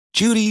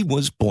Judy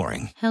was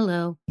boring.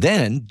 Hello.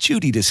 Then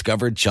Judy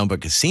discovered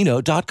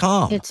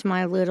ChumbaCasino.com. It's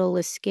my little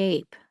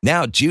escape.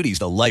 Now Judy's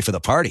the life of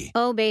the party.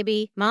 Oh,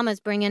 baby, mama's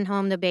bringing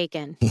home the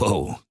bacon.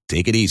 Whoa,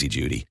 take it easy,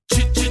 Judy.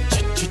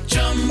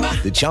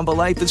 The Chumba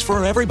life is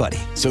for everybody.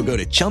 So go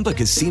to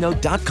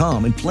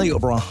ChumbaCasino.com and play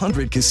over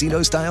 100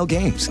 casino-style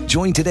games.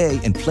 Join today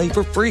and play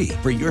for free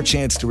for your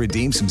chance to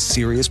redeem some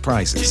serious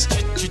prizes.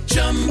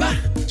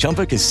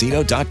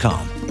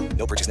 ChumbaCasino.com.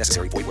 No purchase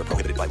necessary. Void where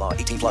prohibited by law.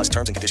 18 plus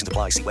terms and conditions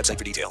apply. See website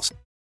for details.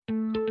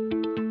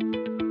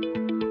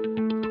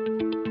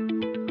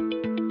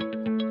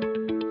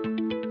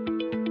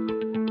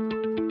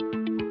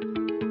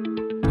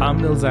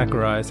 I'm Nil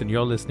Zacharias, and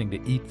you're listening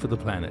to Eat for the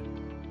Planet.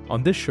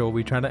 On this show,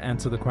 we try to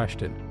answer the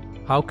question,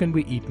 how can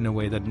we eat in a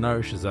way that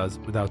nourishes us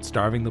without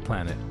starving the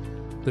planet?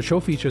 The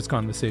show features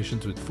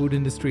conversations with food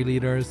industry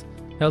leaders,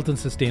 health and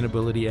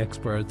sustainability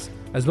experts,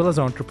 as well as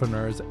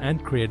entrepreneurs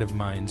and creative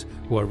minds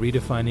who are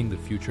redefining the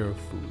future of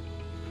food.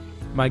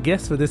 My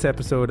guests for this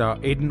episode are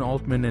Aidan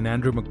Altman and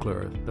Andrew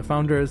McClure, the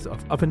founders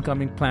of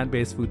up-and-coming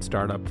plant-based food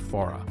startup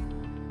Fora.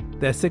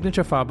 Their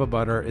signature fava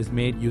butter is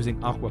made using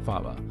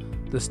aquafaba,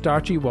 the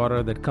starchy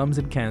water that comes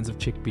in cans of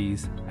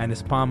chickpeas and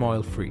is palm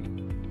oil free.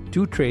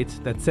 Two traits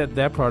that set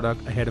their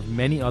product ahead of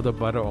many other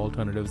butter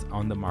alternatives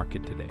on the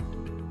market today.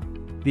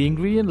 The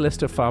ingredient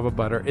list of fava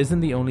butter isn't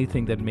the only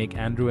thing that make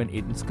Andrew and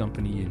Aidan's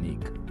company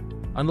unique.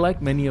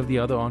 Unlike many of the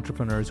other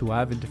entrepreneurs who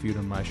I've interviewed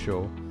on my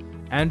show,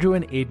 Andrew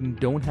and Aidan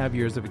don't have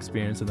years of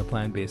experience in the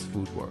plant-based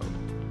food world.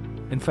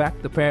 In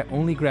fact, the pair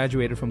only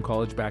graduated from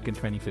college back in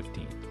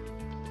 2015.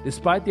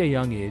 Despite their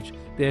young age,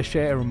 they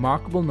share a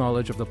remarkable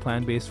knowledge of the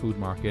plant-based food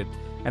market,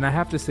 and I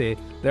have to say,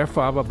 their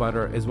fava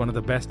butter is one of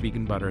the best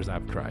vegan butters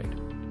I've tried.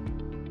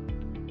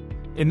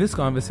 In this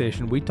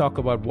conversation, we talk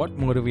about what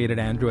motivated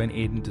Andrew and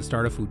Aidan to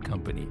start a food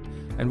company,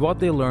 and what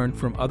they learned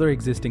from other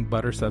existing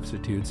butter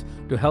substitutes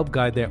to help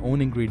guide their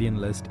own ingredient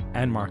list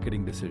and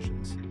marketing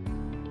decisions.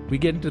 We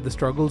get into the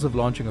struggles of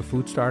launching a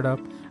food startup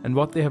and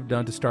what they have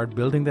done to start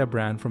building their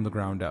brand from the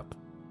ground up.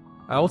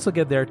 I also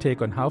get their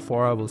take on how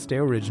Fora will stay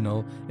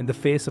original in the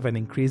face of an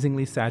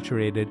increasingly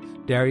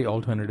saturated dairy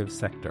alternative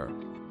sector,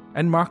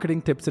 and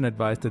marketing tips and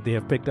advice that they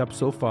have picked up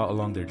so far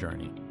along their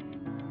journey.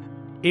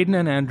 Aidan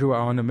and Andrew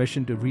are on a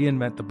mission to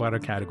reinvent the butter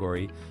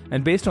category,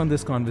 and based on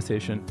this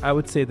conversation, I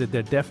would say that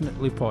they're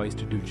definitely poised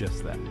to do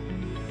just that.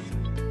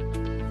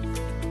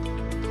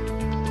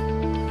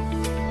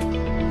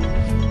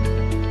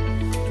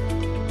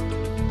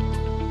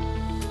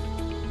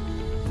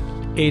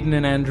 Aidan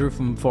and Andrew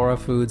from Fora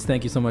Foods,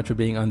 thank you so much for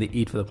being on the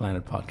Eat for the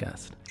Planet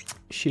podcast.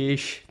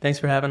 Sheesh. Thanks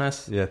for having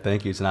us. Yeah,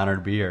 thank you. It's an honor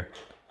to be here.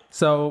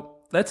 So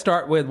let's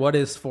start with, what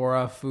is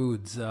Fora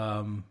Foods?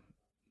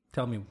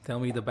 Tell me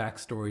the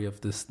backstory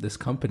of this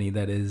company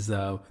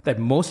that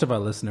most of our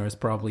listeners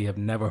probably have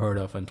never heard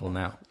of until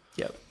now.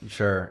 Yep.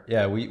 Sure.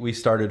 Yeah, we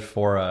started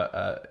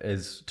Fora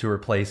is to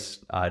replace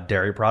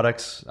dairy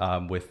products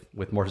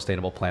with more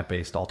sustainable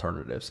plant-based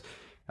alternatives.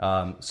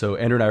 So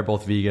Andrew and I are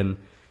both vegan.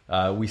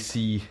 We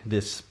see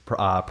this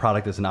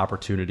product as an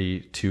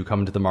opportunity to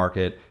come into the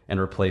market and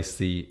replace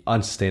the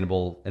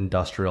unsustainable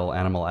industrial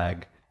animal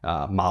ag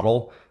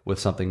model with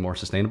something more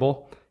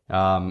sustainable.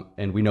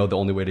 And we know the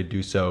only way to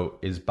do so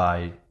is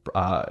by,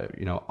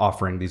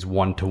 offering these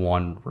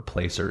one-to-one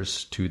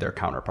replacers to their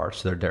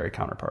counterparts, to their dairy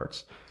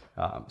counterparts.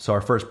 So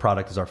our first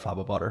product is our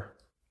fava butter.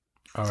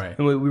 All right.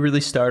 And we really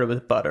started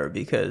with butter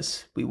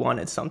because we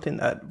wanted something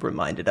that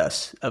reminded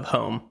us of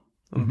home,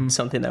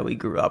 something that we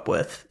grew up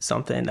with,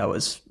 something that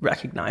was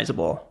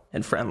recognizable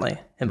and friendly.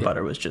 And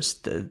butter was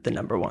just the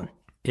number one.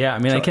 Yeah, I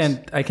mean, choice.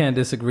 I can't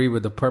disagree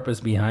with the purpose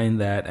behind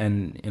that.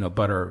 And,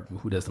 butter,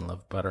 who doesn't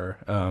love butter?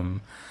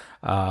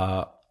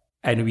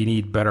 And we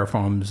need better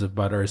forms of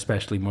butter,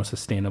 especially more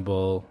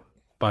sustainable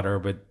butter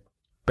with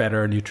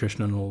better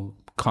nutritional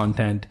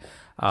content.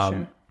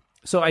 Sure.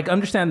 So I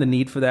understand the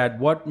need for that.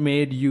 What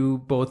made you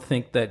both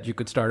think that you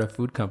could start a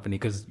food company?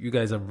 Because you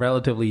guys are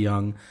relatively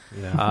young.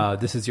 Yeah.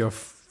 This is your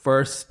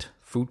first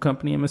food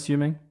company, I'm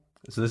assuming?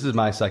 So this is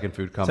my second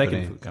food company.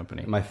 Second food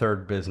company. My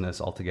third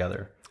business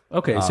altogether.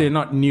 Okay, so you're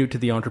not new to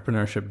the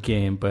entrepreneurship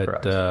game,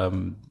 but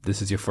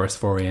this is your first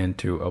foray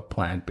into a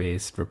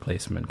plant-based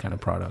replacement kind of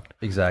product.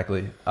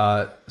 Exactly.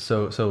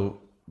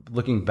 So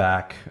looking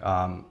back,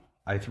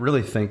 I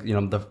really think,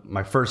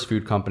 my first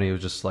food company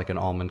was just like an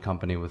almond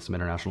company with some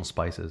international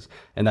spices.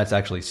 And that's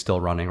actually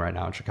still running right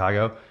now in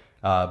Chicago.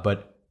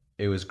 But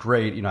it was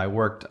great. I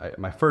worked,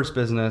 my first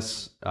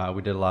business,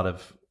 we did a lot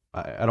of,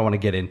 I don't want to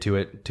get into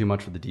it too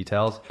much for the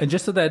details. And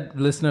just so that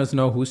listeners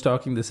know who's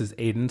talking, this is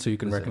Aidan, so you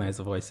can recognize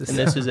the voices. And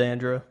this is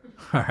Andrew.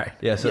 All right.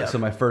 Yeah. So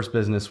my first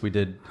business, we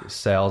did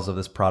sales of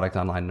this product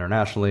online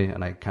internationally,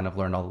 and I kind of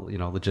learned all,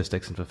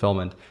 logistics and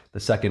fulfillment. The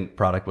second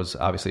product was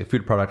obviously a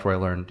food product where I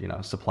learned,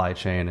 supply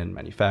chain and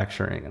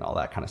manufacturing and all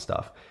that kind of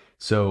stuff.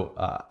 So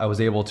I was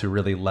able to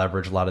really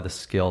leverage a lot of the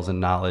skills and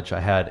knowledge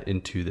I had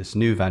into this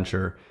new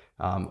venture,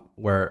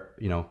 where,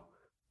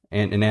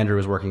 and Andrew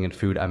was working in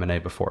food M&A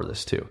before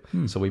this too.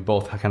 So we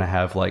both kind of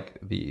have like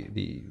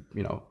the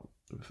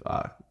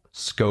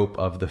scope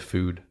of the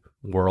food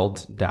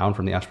world down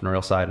from the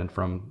entrepreneurial side and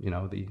from, you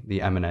know,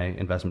 the M&A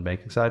investment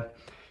banking side.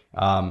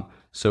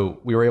 So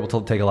we were able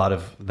to take a lot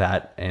of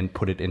that and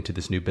put it into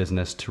this new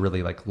business to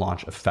really like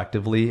launch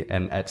effectively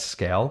and at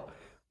scale.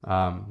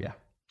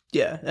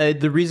 Yeah,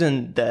 the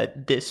reason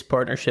that this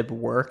partnership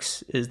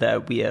works is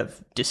that we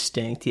have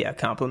distinct,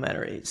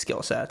 complementary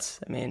skill sets.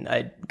 I mean,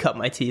 I cut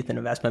my teeth in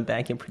investment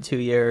banking for 2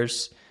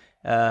 years.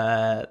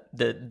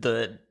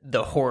 The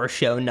horror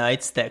show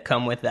nights that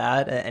come with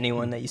that,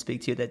 anyone that you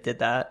speak to that did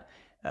that,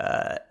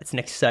 it's an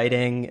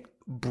exciting,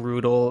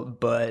 brutal,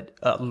 but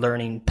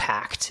learning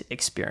packed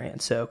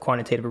experience. So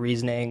quantitative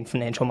reasoning,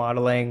 financial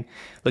modeling,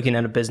 looking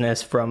at a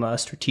business from a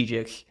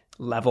strategic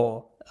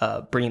level,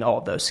 bringing all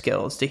of those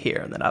skills to here.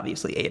 And then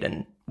obviously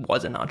Aiden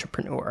was an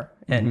entrepreneur,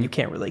 and you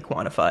can't really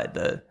quantify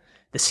the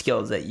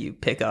skills that you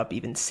pick up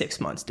even 6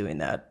 months doing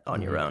that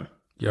on your own.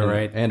 You're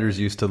right. Andrew's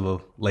used to the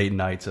late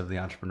nights of the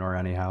entrepreneur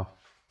anyhow.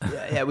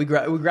 Yeah, we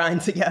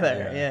grind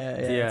together.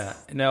 Yeah.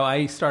 No,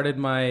 I started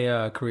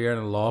my career in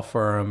a law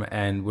firm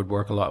and would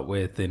work a lot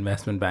with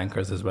investment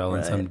bankers as well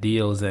in some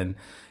deals. And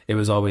it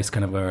was always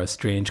kind of a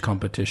strange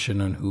competition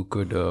on who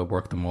could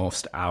work the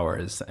most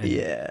hours.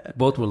 And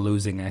both were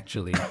losing,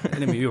 actually.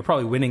 And I mean, you were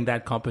probably winning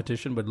that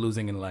competition, but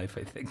losing in life,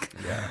 I think.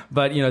 Yeah.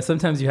 But, you know,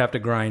 sometimes you have to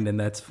grind, and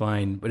that's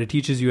fine. But it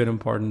teaches you an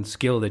important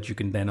skill that you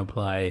can then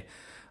apply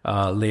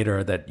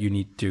later, that you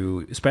need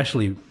to,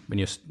 especially when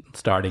you're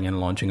starting and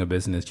launching a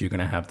business, you're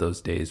going to have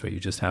those days where you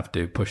just have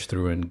to push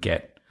through and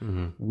get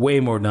way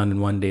more done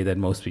in one day than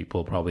most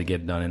people probably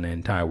get done in an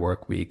entire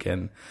work week.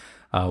 And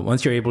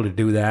once you're able to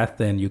do that,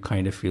 then you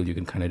kind of feel you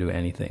can kind of do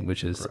anything,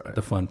 which is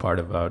the fun part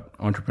about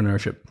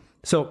entrepreneurship.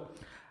 So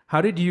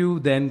how did you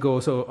then go?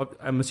 So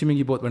I'm assuming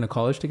you both went to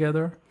college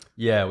together?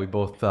 Yeah, we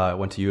both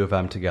went to U of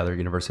M together,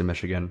 University of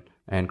Michigan,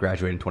 and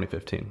graduated in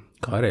 2015.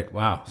 Got it.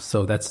 Wow.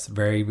 So that's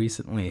very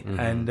recently.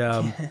 And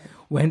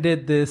when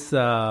did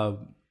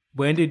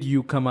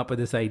you come up with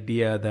this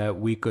idea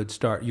that you could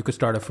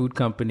start a food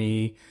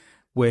company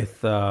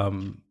with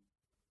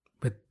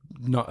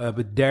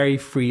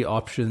dairy-free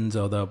options,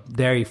 or the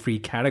dairy-free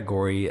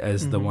category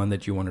as the one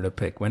that you wanted to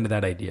pick? When did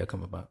that idea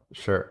come about?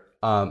 Sure.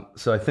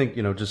 So I think,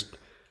 you know, just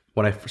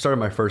when I started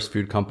my first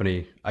food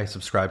company, I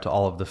subscribed to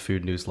all of the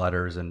food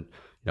newsletters and,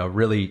 you know,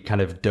 really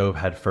kind of dove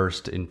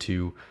headfirst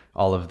into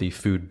all of the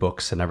food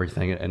books and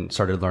everything, and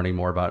started learning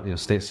more about, you know,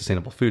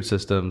 sustainable food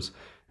systems.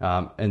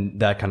 And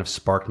that kind of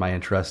sparked my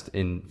interest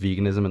in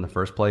veganism in the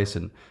first place,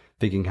 and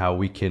thinking how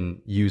we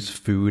can use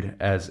food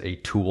as a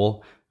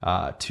tool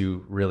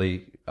to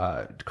really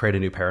create a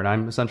new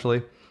paradigm,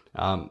 essentially.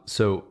 And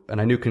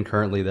I knew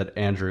concurrently that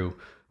Andrew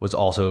was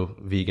also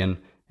vegan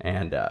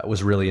and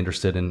was really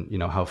interested in, you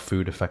know, how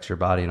food affects your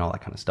body and all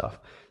that kind of stuff.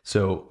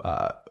 So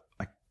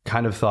I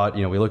kind of thought,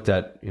 you know, we looked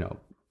at, you know,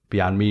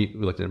 Beyond Meat,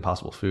 we looked at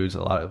Impossible Foods,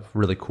 a lot of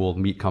really cool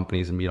meat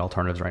companies and meat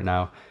alternatives right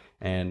now.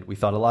 And we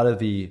thought a lot of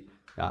the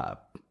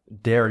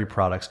dairy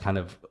products kind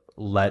of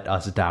let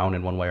us down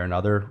in one way or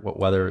another,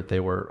 whether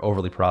they were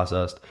overly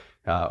processed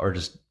or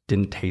just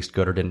didn't taste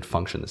good or didn't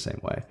function the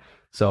same way.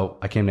 So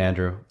I came to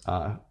Andrew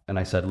and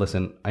I said,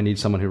 listen, I need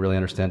someone who really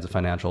understands the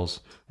financials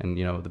and,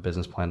 you know, the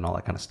business plan and all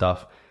that kind of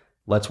stuff.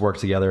 Let's work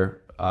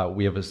together.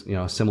 We have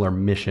a similar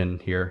mission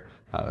here,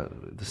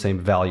 the same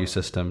value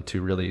system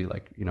to really,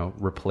 like, you know,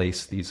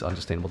 replace these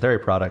unsustainable dairy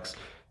products.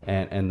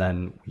 And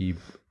then we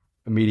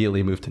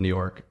immediately moved to New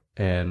York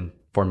and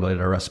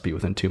formulated our recipe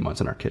within 2 months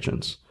in our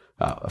kitchens,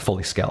 a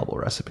fully scalable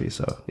recipe.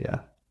 So yeah.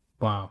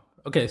 Wow.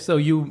 Okay. So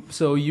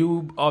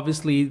you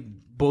obviously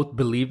both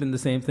believed in the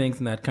same things,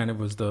 and that kind of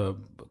was the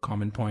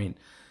common point.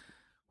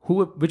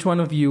 Which one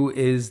of you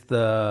is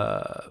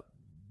better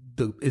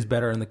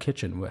in the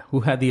kitchen? Who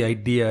had the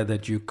idea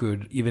that you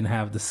could even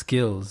have the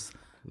skills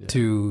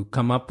to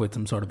come up with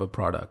some sort of a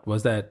product?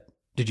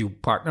 Did you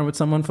partner with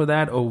someone for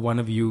that, or one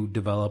of you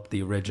developed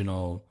the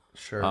original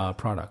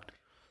product?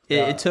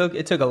 It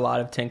took a lot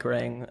of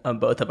tinkering on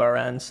both of our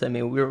ends. I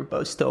mean, we were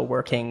both still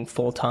working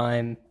full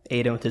time.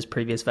 Aiden with his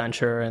previous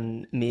venture,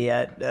 and me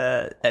at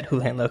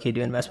Houlihan Lokey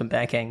doing investment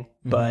banking.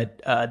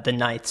 But the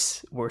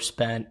nights were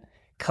spent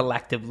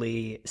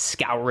collectively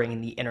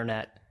scouring the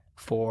internet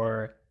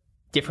for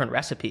different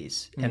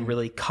recipes and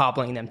really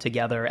cobbling them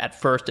together at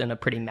first in a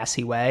pretty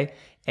messy way,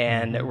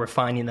 and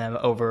refining them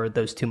over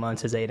those 2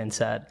 months, as Aiden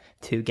said,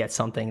 to get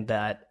something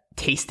that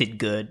tasted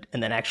good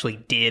and then actually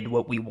did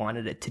what we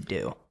wanted it to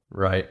do.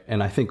 Right.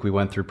 And I think we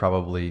went through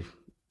probably,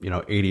 you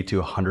know, 80 to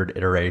 100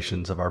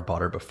 iterations of our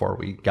butter before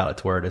we got it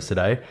to where it is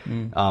today,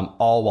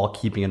 all while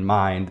keeping in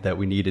mind that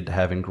we needed to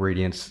have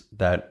ingredients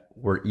that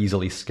were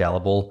easily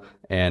scalable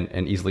and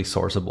easily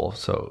sourceable,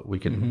 so we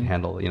could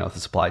handle, you know, the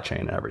supply chain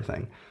and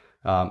everything.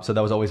 So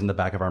that was always in the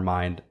back of our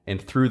mind. And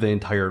through the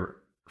entire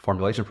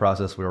formulation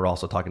process, we were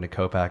also talking to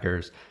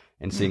co-packers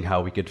and seeing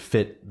how we could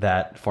fit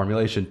that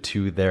formulation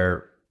to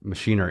their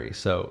machinery.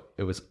 So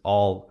it was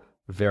all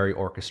very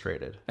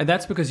orchestrated. And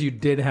that's because you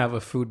did have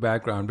a food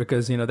background,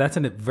 because, you know, that's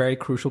a very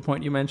crucial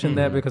point you mentioned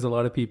there, because a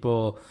lot of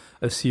people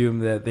assume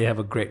that they have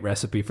a great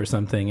recipe for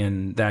something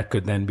and that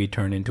could then be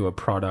turned into a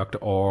product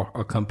or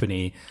a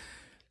company.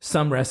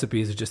 some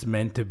recipes are just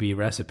meant to be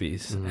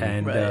recipes.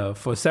 And Right.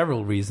 for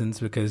several reasons,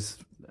 because,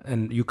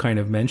 and you kind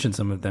of mentioned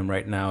some of them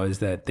right now, is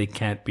that they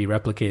can't be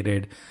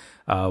replicated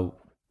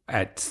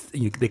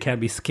they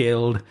can't be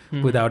scaled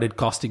without it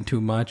costing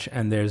too much,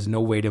 and there's no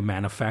way to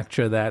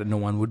manufacture that. No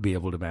one would be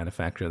able to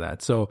manufacture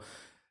that. So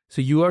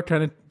you are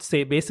trying to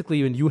say,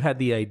 basically, when you had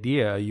the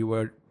idea, you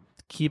were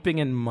keeping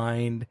in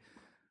mind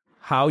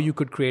how you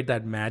could create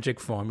that magic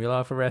formula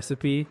of a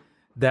recipe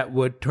that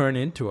would turn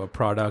into a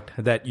product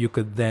that you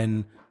could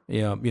then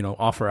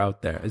offer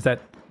out there. Is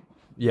that?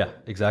 Yeah,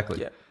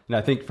 exactly. Yeah. And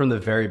I think from the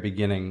very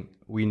beginning,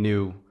 we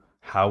knew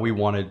how we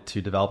wanted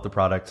to develop the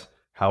product,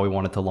 how we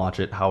wanted to launch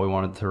it, how we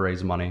wanted to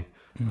raise money,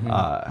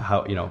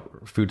 how,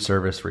 food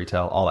service,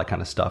 retail, all that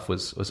kind of stuff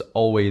was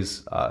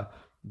always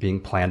being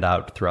planned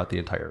out throughout the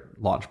entire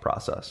launch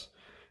process.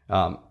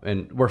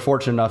 And we're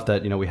fortunate enough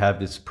that, we have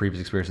this previous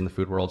experience in the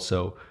food world,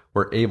 so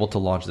we're able to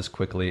launch this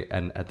quickly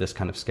and at this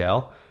kind of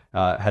scale.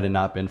 Had it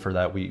not been for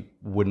that, we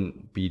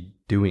wouldn't be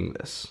doing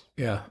this.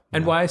 Yeah.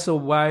 And why? So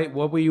what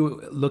were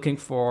you looking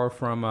for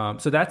from,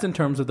 so that's in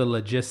terms of the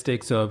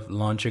logistics of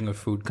launching a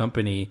food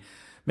company,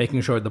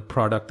 making sure the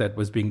product that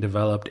was being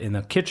developed in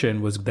a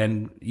kitchen was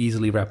then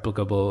easily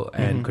replicable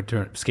and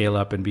could scale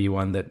up and be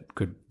one that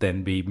could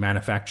then be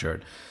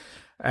manufactured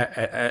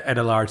at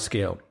a large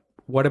scale.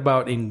 What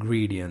about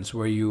ingredients?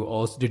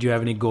 Did you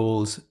have any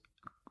goals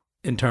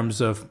in terms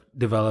of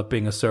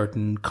developing a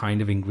certain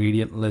kind of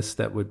ingredient list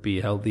that would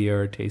be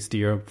healthier,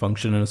 tastier,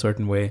 function in a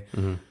certain way?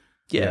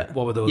 Yeah.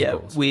 What were those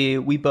goals?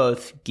 We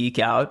both geek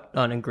out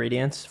on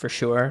ingredients for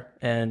sure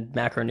and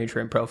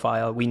macronutrient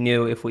profile. We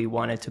knew if we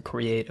wanted to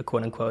create a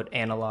quote unquote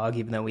analog,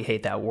 even though we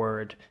hate that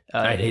word,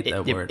 I hate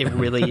that word. It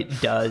really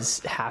does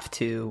have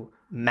to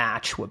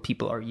match what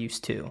people are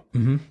used to.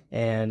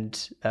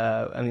 And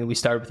we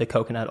started with a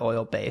coconut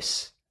oil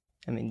base.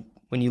 I mean,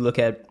 when you look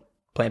at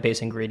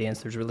plant-based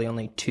ingredients, there's really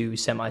only 2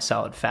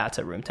 semi-solid fats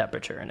at room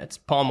temperature, and it's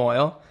palm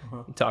oil.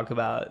 We talk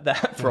about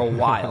that for a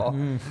while,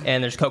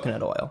 and there's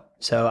coconut oil.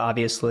 So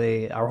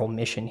obviously our whole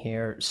mission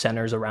here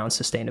centers around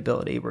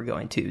sustainability. We're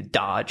going to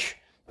dodge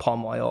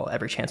palm oil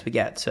every chance we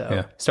get.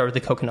 So start with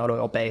the coconut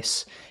oil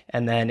base,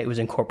 and then it was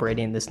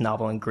incorporating this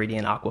novel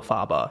ingredient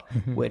aquafaba,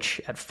 which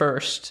at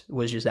first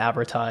was just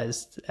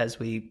advertised, as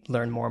we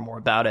learn more and more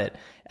about it,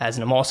 as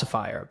an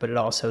emulsifier, but it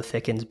also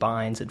thickens,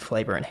 binds, and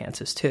flavor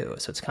enhances too.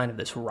 So it's kind of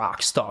this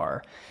rock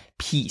star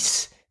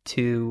piece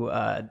to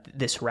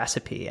this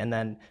recipe. And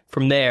then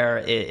from there,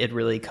 it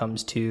really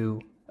comes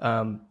to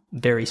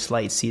very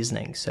slight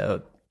seasoning.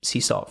 So sea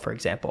salt, for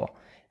example,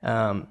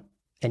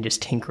 and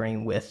just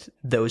tinkering with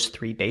those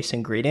 3 base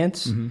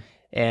ingredients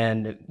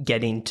and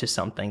getting to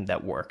something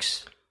that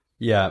works.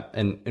 Yeah,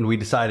 and we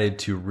decided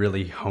to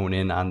really hone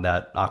in on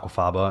that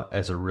aquafaba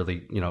as a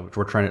really,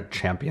 we're trying to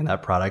champion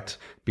that product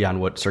beyond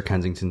what Sir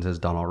Kensington's has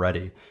done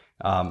already.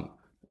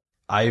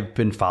 I've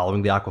been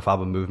following the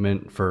aquafaba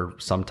movement for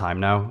some time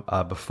now,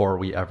 before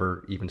we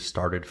ever even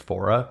started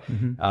Fora.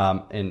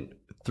 And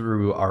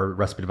through our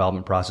recipe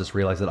development process,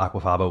 realized that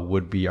aquafaba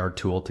would be our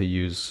tool to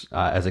use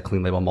as a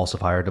clean label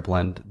emulsifier to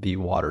blend the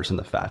waters and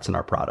the fats in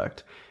our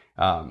product.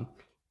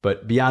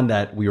 But beyond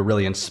that, we were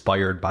really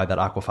inspired by that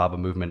aquafaba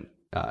movement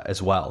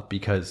as well,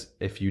 because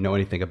if you know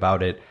anything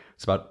about it,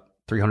 it's about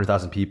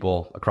 300,000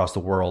 people across the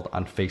world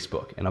on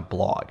Facebook and a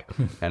blog.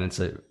 And it's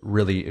a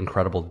really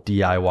incredible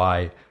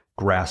DIY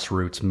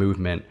grassroots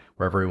movement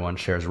where everyone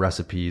shares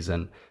recipes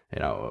and,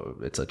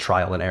 it's a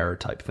trial and error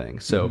type thing.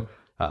 So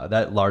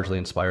that largely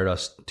inspired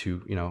us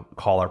to,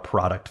 call our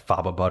product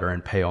Faba Butter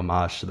and pay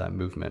homage to that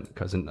movement,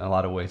 because in a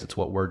lot of ways it's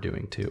what we're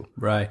doing too.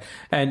 Right.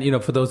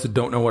 And, for those who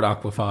don't know what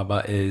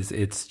aquafaba is,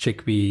 it's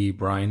chickpea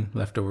brine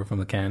left over from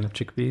the can of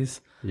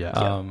chickpeas.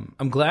 Yeah.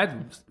 I'm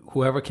glad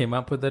whoever came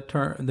up with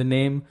the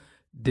name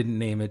didn't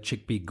name it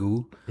chickpea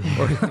goo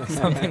or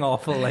something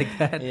awful like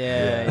that.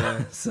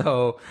 Yeah.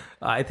 So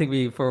I think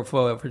we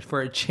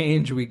for a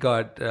change we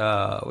got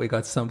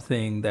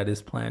something that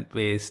is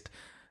plant-based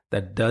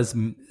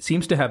that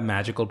seems to have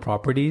magical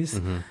properties.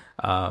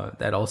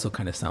 That also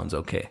kind of sounds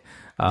okay.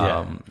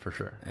 For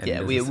sure.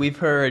 We've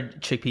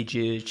heard chickpea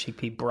juice,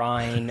 chickpea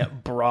brine,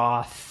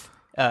 broth.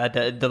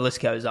 The list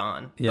goes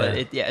on. Yeah.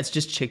 But it's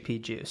just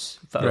chickpea juice,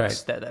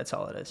 folks. Right. That's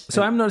all it is.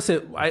 So I'm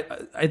noticing,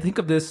 I think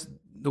of this,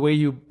 the way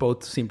you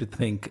both seem to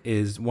think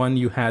is, one,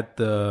 you had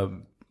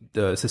the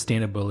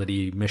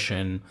sustainability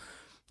mission.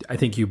 I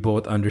think you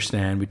both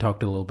understand, we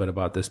talked a little bit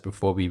about this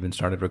before we even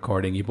started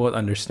recording, you both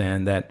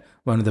understand that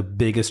one of the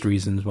biggest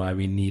reasons why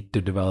we need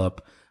to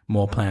develop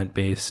more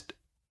plant-based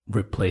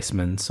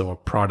replacements or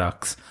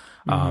products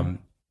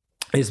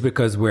is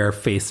because we're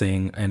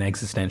facing an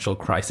existential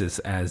crisis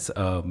as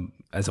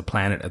a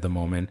planet at the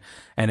moment.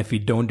 And if we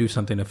don't do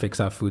something to fix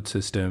our food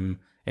system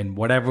in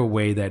whatever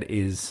way that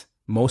is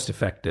most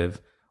effective,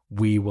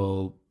 we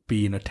will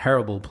be in a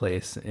terrible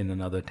place in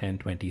another 10,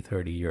 20,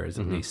 30 years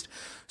at least.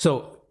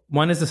 So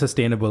one is the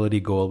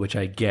sustainability goal, which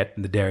I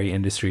get. The dairy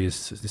industry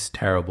is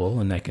terrible,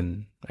 and I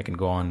can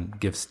go on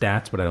give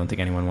stats, but I don't think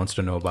anyone wants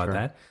to know about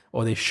that,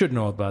 or they should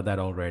know about that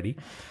already.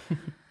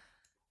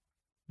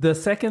 The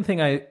second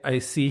thing I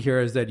see here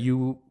is that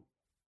you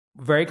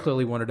very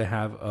clearly wanted to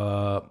have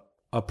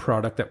a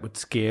product that would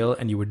scale,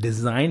 and you were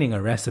designing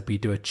a recipe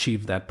to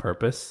achieve that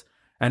purpose.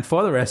 And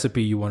for the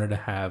recipe, you wanted to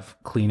have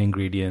clean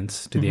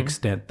ingredients to the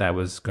extent that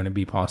was going to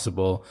be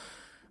possible.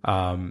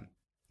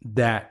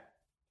 That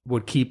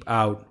would keep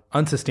out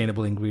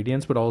unsustainable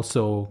ingredients, but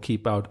also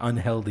keep out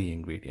unhealthy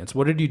ingredients.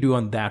 What did you do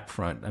on that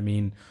front? I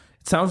mean,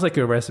 it sounds like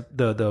your recipe,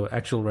 the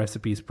actual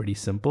recipe is pretty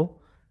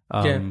simple,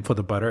 for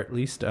the butter at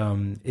least.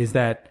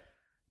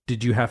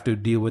 Did you have to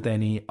deal with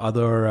any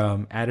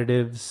other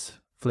additives,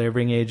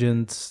 flavoring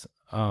agents?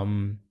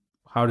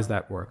 How does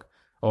that work?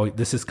 Oh,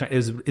 is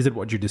it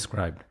what you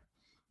described?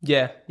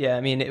 Yeah.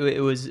 I mean,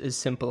 it was as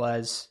simple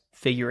as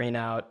figuring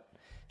out.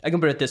 I can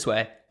put it this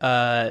way.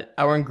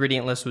 Our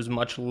ingredient list was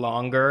much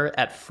longer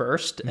at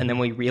first, and then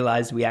we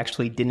realized we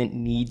actually didn't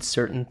need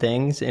certain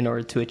things in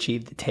order to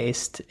achieve the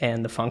taste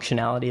and the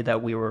functionality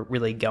that we were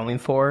really going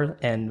for,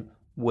 and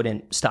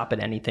wouldn't stop at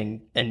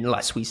anything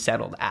unless we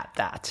settled at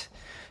that.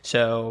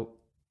 So,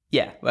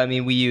 yeah, I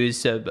mean, we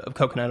use a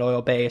coconut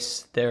oil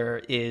base. There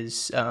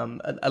is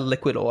a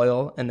liquid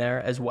oil in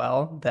there as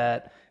well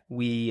that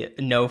we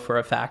know for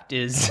a fact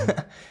is,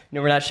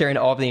 we're not sharing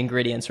all of the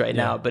ingredients right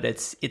now, but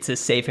it's a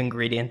safe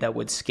ingredient that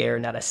would scare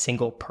not a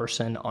single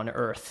person on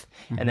earth.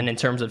 And then in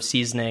terms of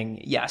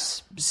seasoning,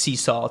 yes, sea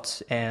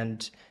salt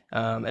and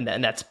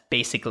that's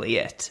basically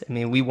it. I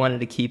mean, we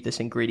wanted to keep this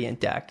ingredient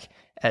deck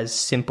as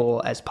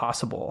simple as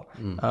possible,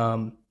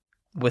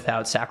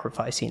 without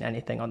sacrificing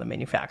anything on the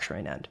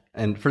manufacturing end.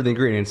 And for the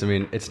ingredients, I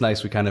mean, it's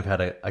nice. We kind of had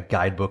a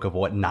guidebook of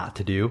what not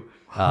to do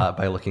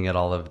by looking at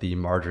all of the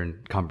margarine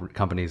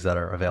companies that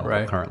are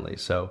available currently.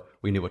 So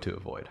we knew what to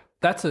avoid.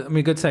 That's a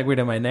good segue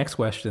to my next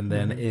question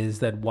then, is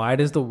that why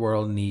does the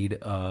world need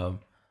a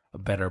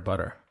better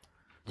butter?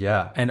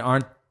 Yeah. And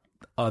aren't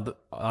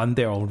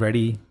there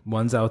already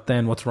ones out there?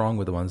 And what's wrong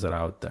with the ones that are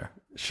out there?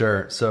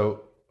 Sure.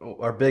 So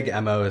our big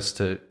MO is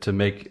to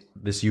make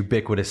this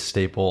ubiquitous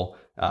staple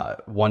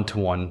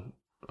one-to-one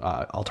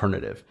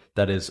alternative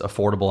that is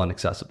affordable and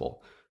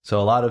accessible. So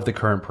a lot of the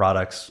current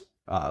products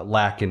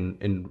lack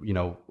in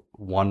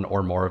one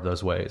or more of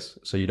those ways.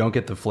 So you don't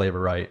get the flavor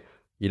right,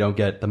 you don't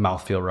get the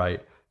mouthfeel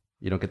right,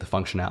 you don't get the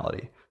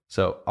functionality.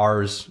 So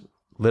ours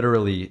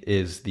literally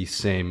is the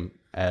same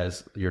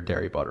as your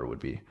dairy butter would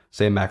be.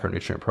 Same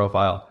macronutrient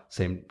profile,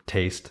 same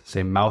taste,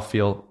 same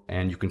mouthfeel,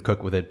 and you can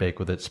cook with it, bake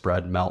with it,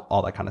 spread, melt,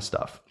 all that kind of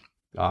stuff.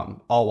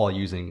 All while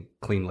using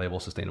clean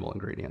label, sustainable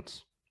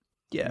ingredients.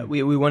 Yeah,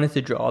 we wanted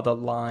to draw the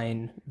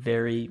line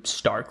very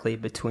starkly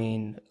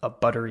between a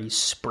buttery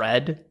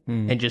spread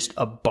and just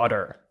a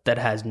butter that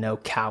has no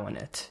cow in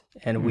it.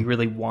 And we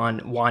really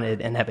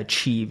wanted and have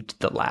achieved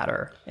the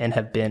latter, and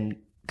have been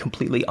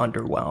completely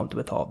underwhelmed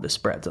with all of the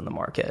spreads on the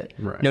market.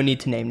 Right. No need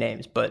to name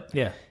names, but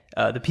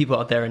the people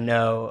out there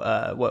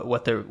know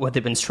what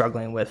they've been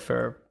struggling with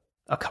for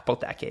a couple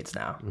decades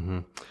now.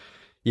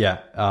 Yeah,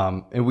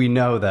 and we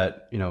know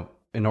that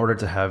in order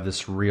to have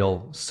this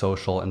real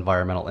social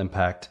environmental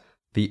impact,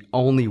 the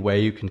only way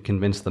you can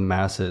convince the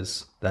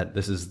masses that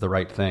this is the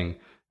right thing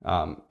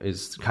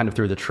is kind of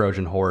through the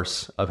Trojan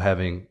horse of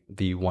having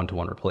the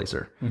one-to-one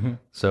replacer.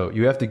 So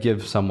you have to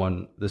give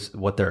someone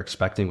what they're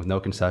expecting with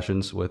no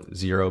concessions, with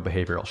zero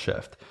behavioral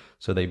shift.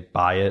 So they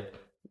buy it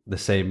the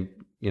same,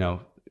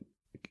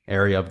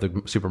 area of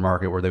the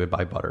supermarket where they would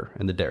buy butter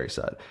in the dairy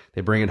side.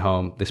 They bring it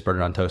home, they spread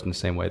it on toast in the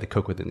same way, they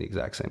cook with it in the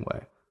exact same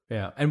way.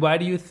 Yeah. And why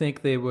do you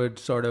think they would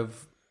sort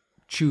of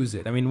choose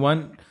it? I mean,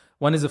 one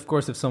is, of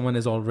course, if someone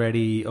is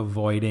already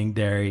avoiding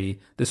dairy,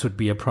 this would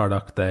be a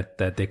product that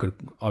they could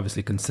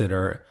obviously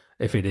consider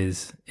if it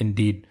is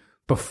indeed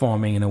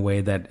performing in a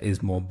way that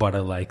is more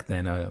butter-like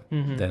than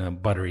a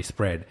buttery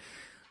spread.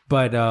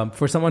 But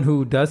for someone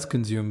who does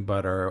consume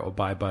butter or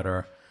buy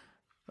butter,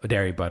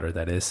 dairy butter,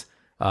 that is,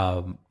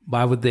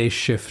 why would they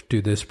shift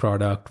to this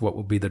product? What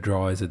would be the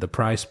draw? Is it the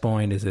price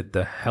point? Is it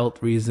the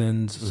health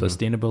reasons,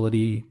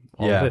 sustainability,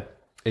 all of it?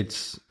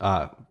 It's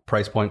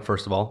price point,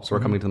 first of all. So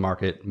we're coming to the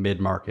market,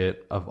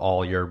 mid-market of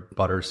all your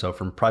butters. So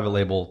from private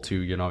label to,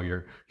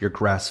 your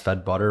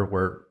grass-fed butter,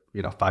 we're,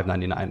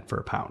 $5.99 for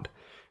a pound.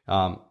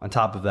 On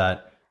top of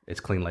that, it's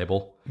clean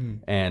label.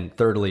 And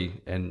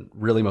thirdly, and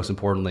really most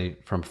importantly,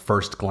 from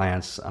first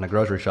glance on a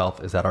grocery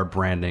shelf, is that our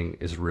branding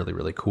is really,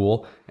 really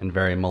cool and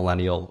very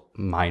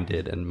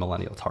millennial-minded and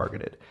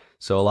millennial-targeted.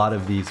 So a lot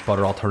of these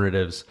butter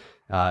alternatives,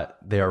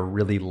 they are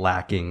really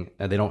lacking,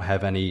 and they don't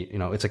have any,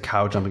 it's a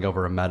cow jumping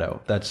over a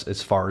meadow. That's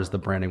as far as the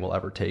branding will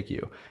ever take you.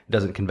 It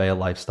doesn't convey a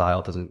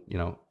lifestyle. It doesn't,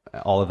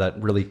 all of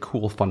that really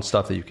cool, fun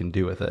stuff that you can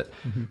do with it.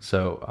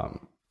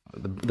 So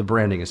the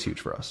branding is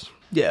huge for us.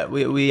 Yeah,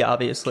 we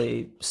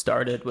obviously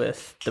started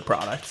with the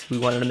product. We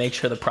wanted to make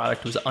sure the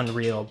product was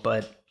unreal,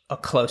 but a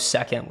close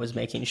second was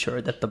making sure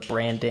that the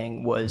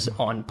branding was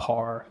on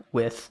par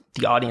with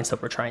the audience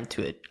that we're trying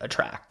to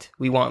attract.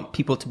 We want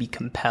people to be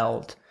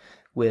compelled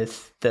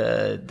with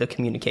the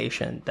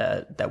communication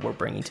that we're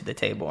bringing to the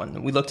table.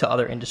 And we look to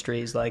other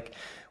industries like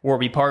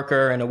Warby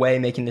Parker and Away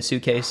making the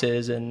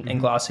suitcases and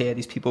Glossier,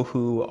 these people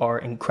who are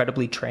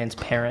incredibly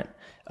transparent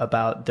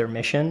about their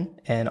mission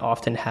and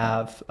often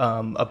have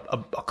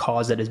a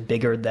cause that is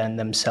bigger than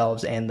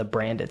themselves and the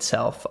brand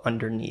itself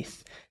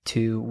underneath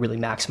to really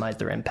maximize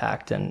their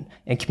impact and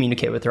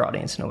communicate with their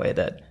audience in a way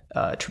that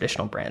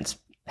traditional brands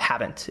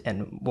haven't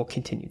and will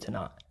continue to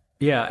not.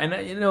 Yeah, and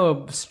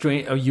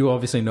you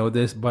obviously know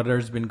this,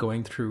 butter's been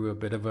going through a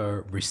bit of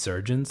a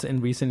resurgence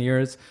in recent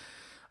years.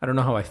 I don't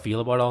know how I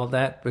feel about all of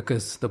that,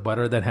 because the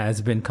butter that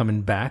has been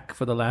coming back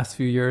for the last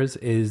few years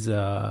is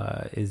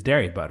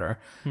dairy butter.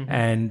 Mm-hmm.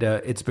 And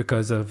it's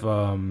because of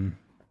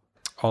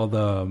all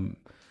the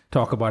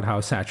talk about how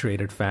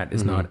saturated fat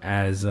is not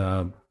as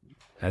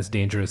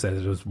dangerous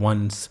as it was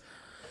once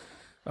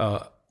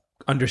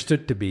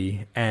understood to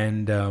be.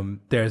 And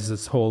there's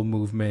this whole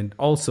movement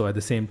also at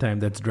the same time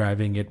that's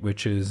driving it,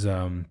 which is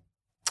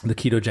the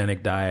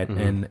ketogenic diet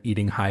and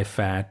eating high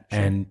fat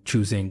and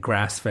choosing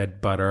grass-fed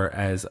butter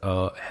as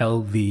a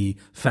healthy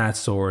fat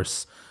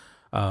source.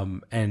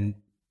 And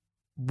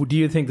do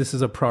you think this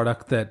is a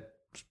product that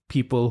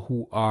people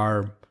who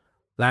are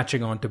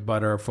latching onto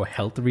butter for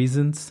health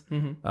reasons,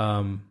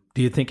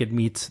 do you think it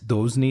meets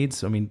those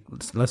needs? I mean,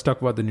 let's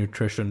talk about the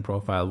nutrition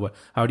profile.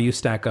 How do you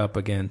stack up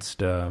against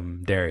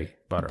dairy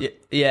butter?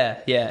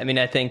 Yeah. I mean,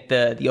 I think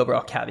the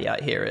overall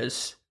caveat here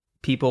is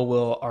people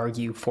will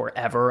argue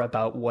forever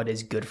about what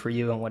is good for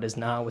you and what is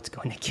not, what's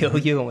going to kill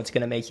you and what's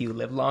going to make you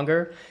live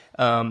longer.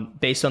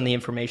 Based on the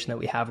information that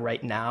we have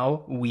right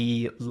now,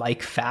 we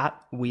like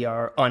fat. We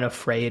are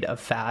unafraid of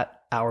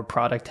fat. Our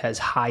product has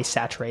high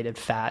saturated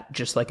fat,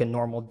 just like a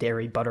normal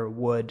dairy butter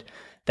would,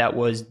 that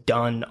was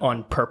done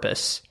on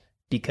purpose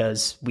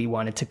because we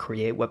wanted to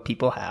create what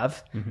people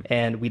have.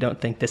 And we don't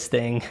think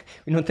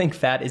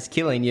fat is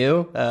killing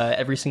you.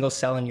 Every single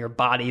cell in your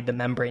body, the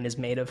membrane is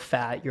made of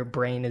fat. Your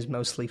brain is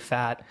mostly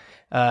fat.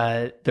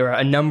 There are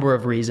a number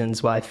of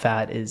reasons why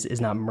fat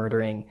is not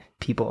murdering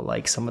people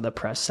like some of the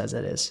press says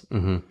it is.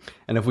 And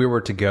if we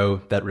were to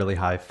go that really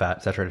high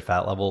fat, saturated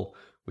fat level,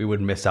 we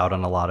would miss out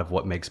on a lot of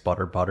what makes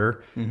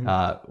butter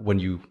when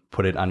you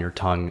put it on your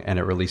tongue and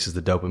it releases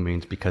the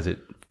dopamines because it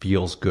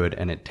feels good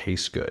and it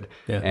tastes good.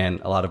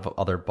 And a lot of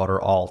other butter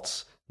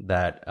alts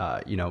that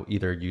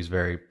either use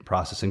very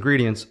processed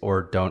ingredients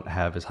or don't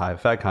have as high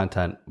of fat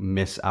content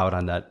miss out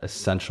on that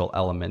essential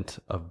element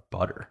of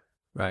butter.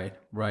 Right.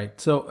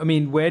 So, I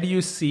mean, where do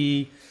you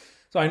see...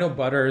 So I know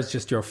butter is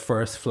just your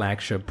first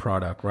flagship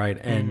product, right?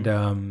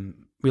 And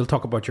we'll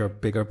talk about your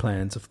bigger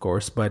plans, of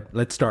course, but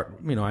let's start.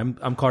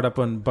 I'm caught up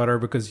on butter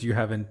because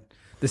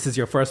this is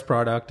your first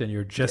product and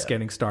you're just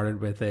getting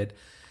started with it.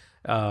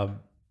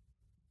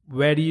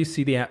 Where do you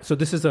see so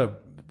this is a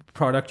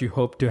product you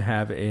hope to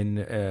have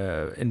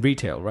in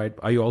retail, right?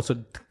 Are you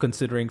also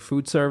considering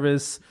food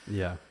service?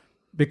 Yeah.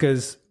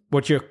 Because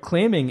what you're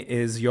claiming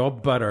is your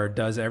butter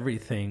does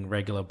everything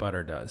regular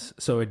butter does.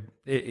 So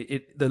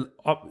the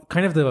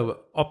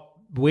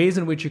ways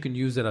in which you can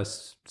use it are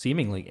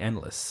seemingly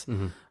endless.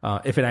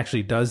 If it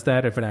actually does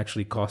that, if it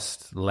actually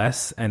costs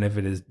less, and if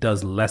it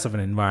does less of an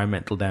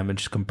environmental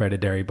damage compared to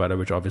dairy butter,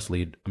 which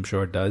obviously I'm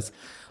sure it does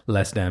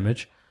less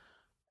damage,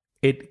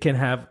 it can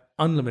have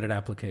unlimited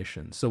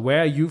applications. So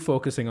where are you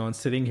focusing on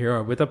sitting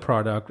here with a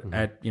product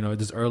at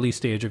this early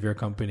stage of your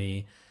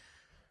company?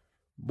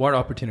 What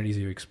opportunities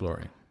are you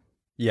exploring?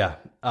 Yeah.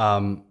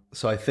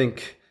 So I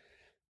think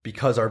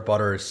because our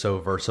butter is so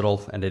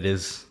versatile and it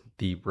is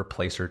the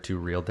replacer to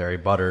real dairy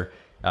butter,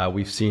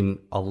 we've seen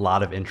a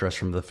lot of interest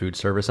from the food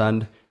service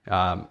end.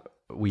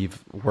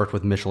 We've worked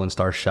with Michelin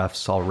star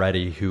chefs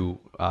already who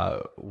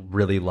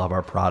really love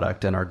our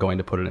product and are going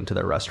to put it into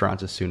their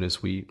restaurants as soon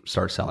as we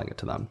start selling it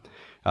to them.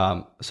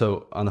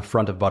 So on the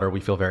front of butter, we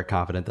feel very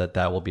confident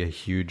that will be a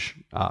huge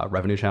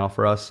revenue channel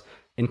for us,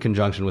 in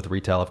conjunction with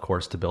retail, of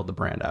course, to build the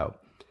brand out.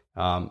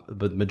 But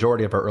the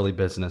majority of our early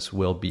business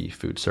will be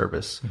food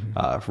service,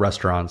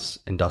 restaurants,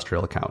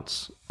 industrial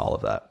accounts, all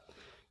of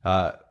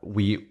that.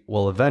 We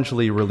will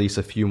eventually release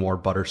a few more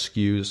butter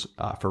SKUs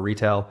for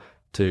retail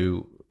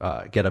to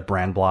get a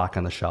brand block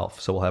on the shelf.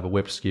 So we'll have a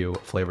whipped SKU, a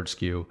flavored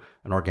SKU,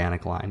 an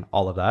organic line,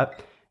 all of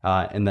that.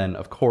 And then,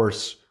 of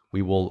course,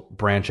 we will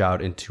branch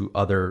out into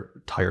other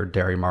tired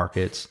dairy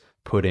markets,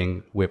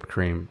 pudding, whipped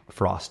cream,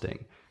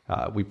 frosting.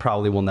 We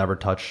probably will never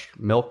touch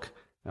milk.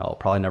 I'll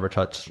probably never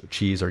touch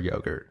cheese or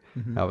yogurt.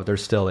 But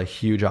there's still a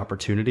huge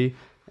opportunity,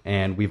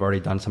 and we've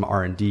already done some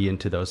R&D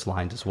into those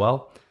lines as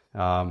well.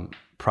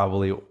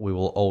 Probably we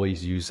will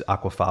always use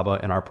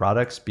aquafaba in our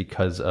products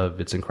because of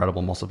its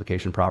incredible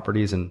emulsification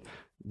properties and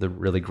the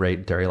really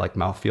great dairy-like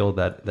mouthfeel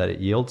that it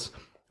yields.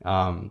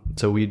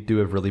 So we do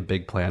have really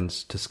big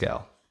plans to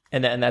scale.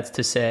 And that's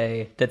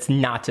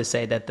not to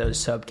say that those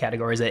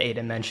subcategories that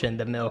Aidan mentioned,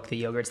 the milk,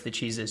 the yogurts, the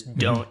cheeses,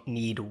 don't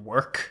need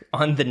work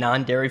on the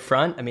non-dairy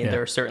front. I mean,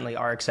 there certainly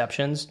are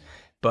exceptions,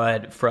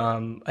 but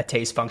from a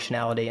taste,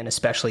 functionality, and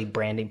especially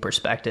branding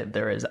perspective,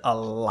 there is a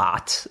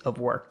lot of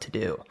work to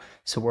do.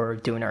 So we're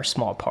doing our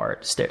small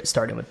part,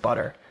 starting with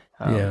butter.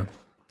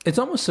 It's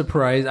almost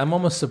surprised. I'm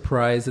almost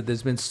surprised that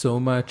there's been so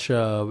much,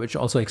 which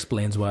also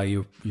explains why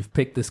you've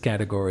picked this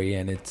category,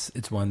 and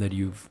it's one that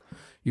you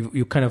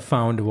kind of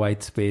found a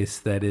white space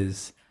that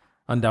is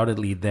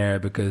undoubtedly there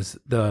because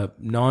the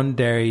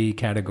non-dairy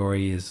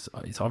category is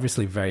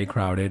obviously very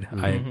crowded.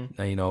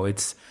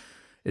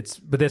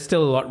 But there's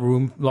still a lot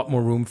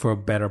more room for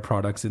better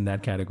products in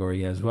that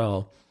category as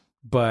well.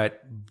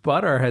 But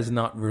butter has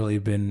not really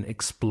been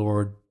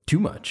explored too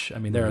much. I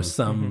mean, there are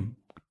some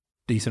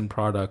decent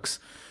products,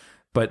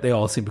 but they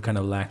all seem to kind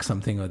of lack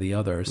something or the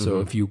other.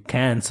 So if you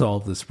can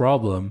solve this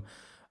problem,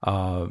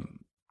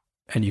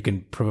 and you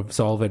can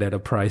solve it at a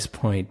price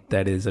point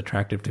that is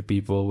attractive to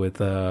people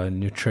with a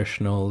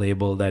nutritional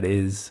label that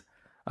is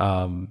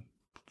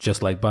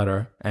just like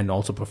butter and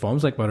also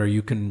performs like butter,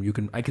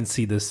 I can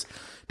see this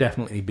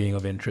definitely being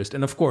of interest.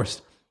 And of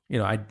course,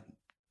 I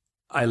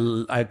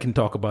can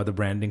talk about the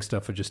branding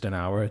stuff for just an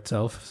hour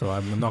itself, so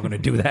I'm not going to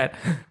do that.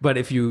 But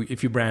if you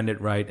brand it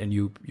right and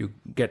you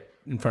get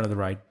in front of the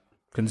right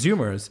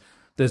consumers,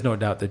 there's no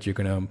doubt that you're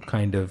going to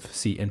kind of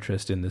see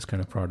interest in this kind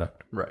of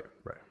product. Right.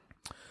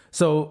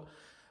 So,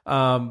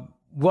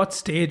 what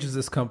stage is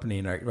this company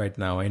in right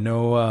now? I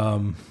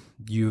know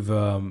you've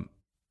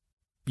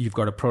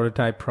got a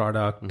prototype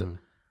product. Do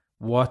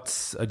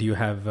you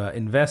have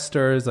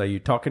investors? Are you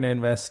talking to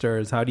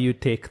investors? How do you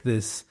take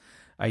this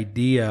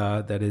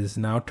idea that is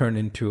now turned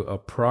into a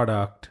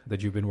product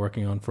that you've been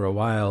working on for a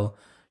while?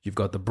 You've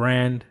got the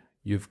brand,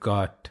 you've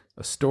got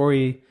a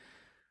story.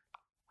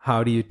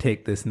 How do you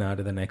take this now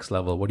to the next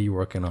level? What are you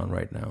working on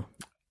right now?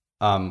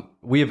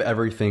 We have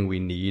everything we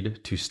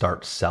need to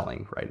start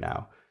selling right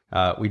now.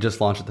 We just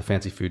launched at the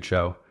Fancy Food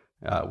Show.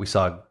 We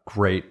saw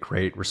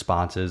great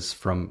responses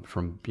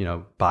from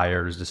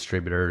buyers,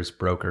 distributors,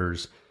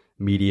 brokers,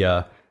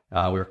 media.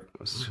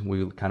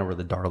 We kind of were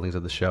the darlings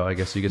of the show, I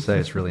guess you could say.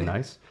 It's really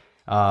nice.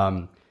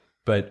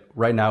 But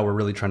right now we're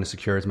really trying to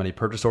secure as many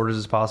purchase orders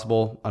as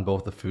possible on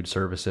both the food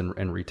service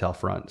and retail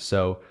front.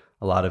 So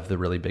a lot of the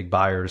really big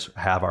buyers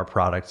have our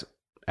product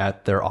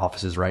at their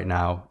offices right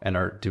now and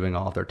are doing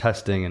all of their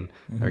testing, and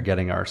they're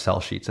getting our sell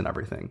sheets and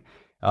everything.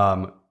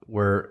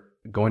 We're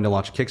going to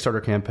launch a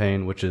Kickstarter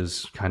campaign, which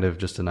is kind of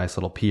just a nice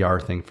little PR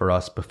thing for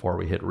us before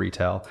we hit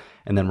retail.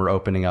 And then we're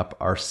opening up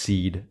our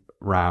seed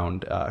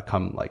round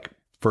come like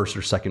first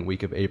or second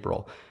week of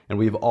April. And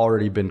we've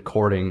already been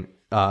courting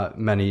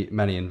many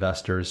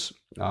investors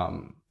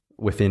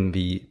within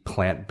the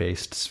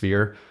plant-based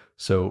sphere.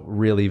 So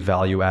really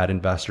value-add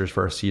investors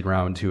for our seed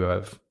round who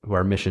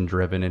are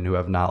mission-driven and who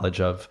have knowledge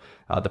of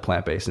the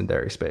plant-based and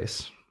dairy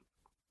space.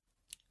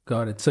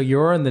 Got it. So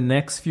you're in the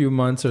next few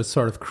months are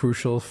sort of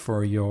crucial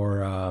for your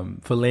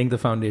for laying the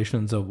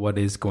foundations of what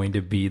is going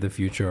to be the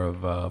future of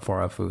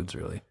 4R Foods,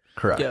 really.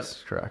 Correct. Yep.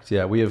 Correct.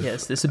 Yeah, we have.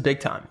 Yes, this is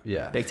big time.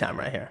 Yeah, big time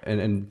right here.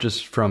 And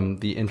just from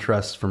the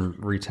interest from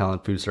retail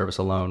and food service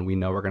alone, we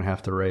know we're going to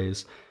have to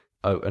raise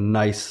a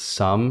nice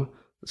sum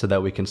so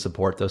that we can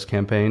support those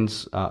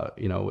campaigns,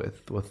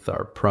 with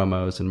our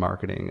promos and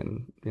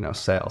marketing and,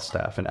 sales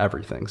staff and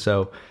everything.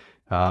 So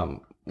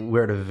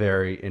we're at a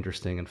very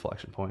interesting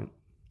inflection point.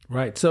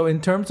 Right. So in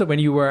terms of when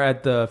you were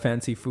at the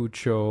Fancy Food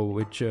Show,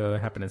 which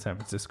happened in San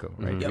Francisco,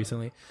 right,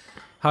 recently,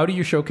 how do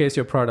you showcase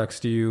your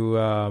products? Do you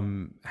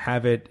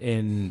have it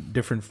in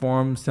different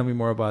forms? Tell me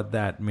more about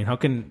that. I mean,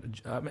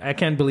 I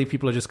can't believe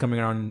people are just coming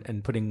around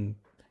and putting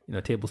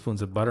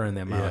tablespoons of butter in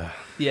their mouth.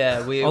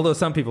 Yeah. Although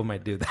some people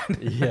might do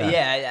that.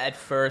 Yeah. At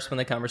first, when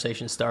the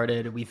conversation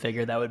started, we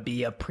figured that would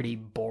be a pretty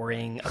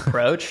boring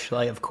approach.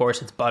 Like, of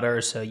course, it's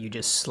butter, so you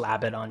just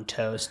slap it on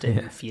toast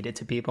and feed it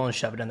to people and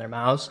shove it in their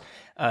mouths.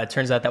 It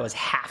turns out that was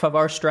half of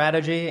our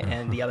strategy,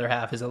 and the other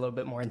half is a little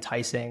bit more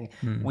enticing.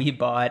 We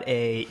bought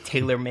a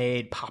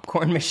tailor-made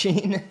popcorn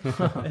machine.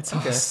 It's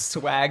all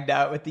swagged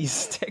out with these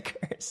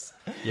stickers.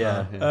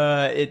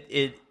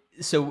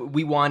 So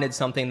we wanted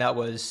something that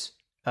was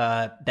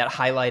that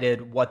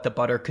highlighted what the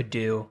butter could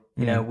do.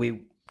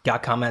 We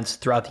got comments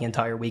throughout the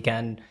entire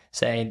weekend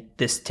saying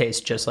this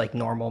tastes just like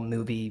normal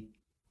movie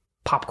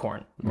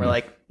popcorn. We're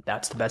like,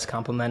 that's the best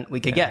compliment we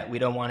could get. We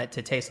don't want it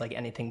to taste like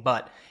anything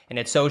but. And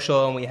it's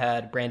social, and we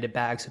had branded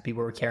bags, so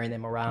people were carrying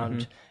them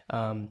around.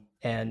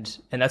 And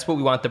that's what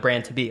we want the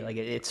brand to be. Like,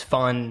 it's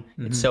fun,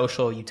 it's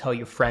social. You tell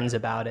your friends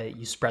about it.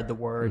 You spread the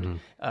word.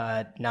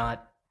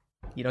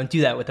 You don't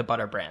do that with a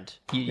butter brand.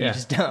 You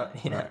just don't.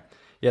 Right.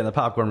 Yeah, the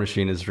popcorn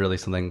machine is really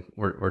something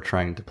we're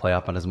trying to play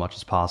up on as much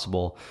as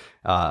possible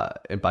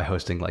by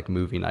hosting like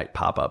movie night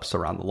pop-ups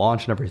around the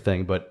launch and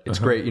everything. But it's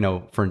great,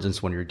 for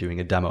instance, when you're doing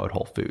a demo at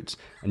Whole Foods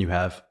and you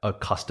have a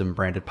custom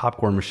branded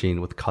popcorn machine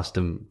with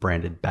custom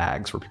branded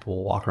bags where people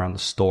will walk around the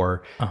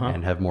store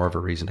and have more of a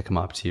reason to come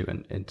up to you.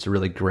 And it's a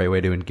really great way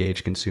to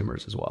engage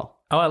consumers as well.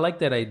 Oh, I like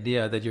that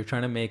idea that you're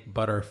trying to make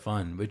butter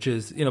fun, which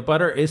is,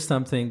 butter is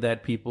something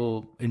that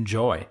people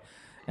enjoy.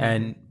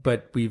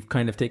 But we've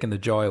kind of taken the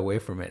joy away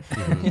from it.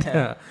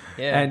 And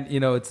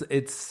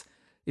it's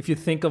if you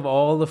think of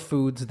all the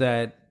foods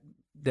that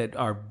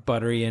are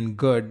buttery and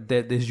good,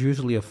 there's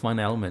usually a fun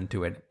element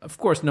to it. Of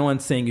course, no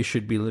one's saying you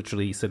should be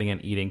literally sitting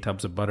and eating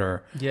tubs of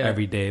butter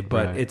every day,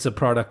 but it's a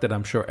product that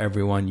I'm sure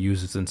everyone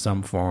uses in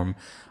some form,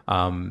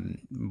 a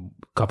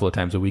couple of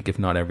times a week, if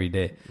not every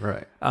day.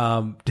 Right.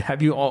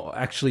 Have you all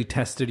actually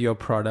tested your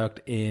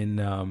product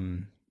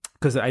in?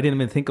 Because I didn't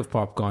even think of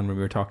popcorn when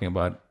we were talking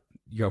about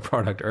your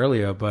product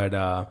earlier, but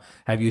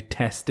have you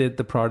tested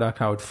the product,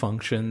 how it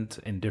functions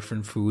in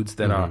different foods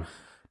that are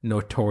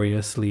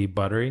notoriously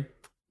buttery?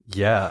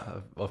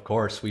 Yeah, of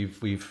course.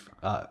 We've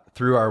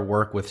through our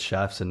work with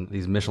chefs and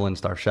these Michelin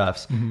star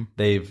chefs,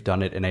 they've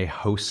done it in a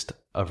host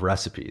of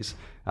recipes.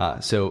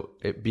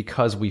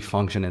 Because we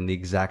function in the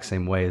exact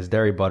same way as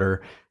dairy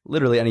butter,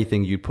 literally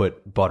anything you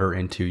put butter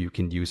into, you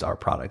can use our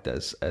product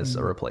as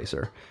a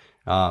replacer.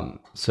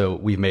 So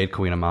we've made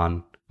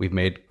kouign-amann, we've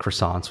made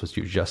croissants, which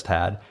you just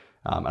had.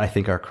 And I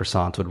think our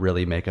croissants would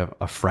really make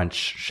a French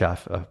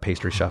chef, a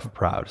pastry chef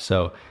proud.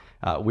 So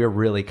we're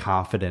really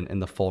confident in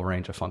the full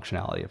range of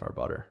functionality of our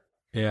butter.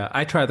 Yeah,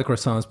 I tried the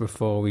croissants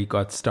before we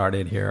got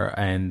started here,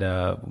 and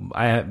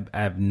I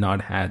have not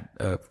had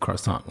a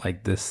croissant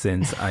like this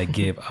since I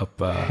gave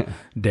up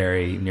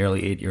dairy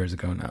nearly 8 years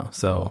ago now.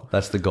 So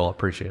that's the goal.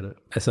 Appreciate it.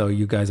 So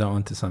you guys are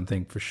onto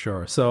something for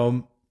sure.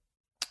 So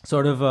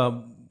sort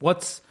of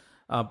what's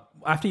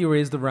after you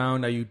raise the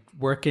round, are you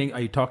working?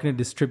 Are you talking to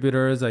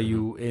distributors? Are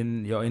you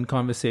in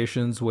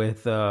conversations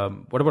with?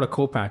 What about a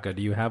co-packer?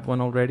 Do you have one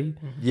already?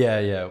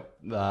 Yeah.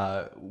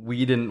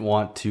 We didn't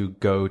want to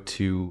go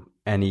to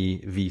any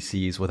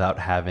VCs without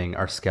having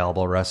our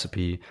scalable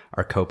recipe,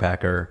 our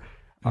co-packer,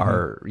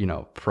 our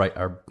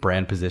our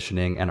brand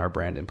positioning, and our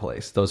brand in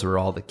place. Those are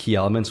all the key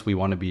elements. We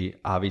want to be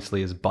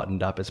obviously as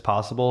buttoned up as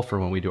possible for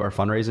when we do our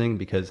fundraising,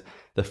 because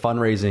the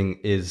fundraising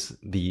is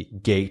the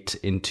gate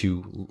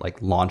into like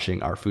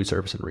launching our food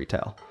service and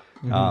retail.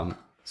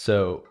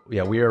 So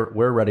yeah,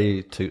 we're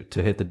ready to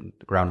hit the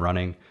ground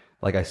running.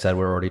 Like I said,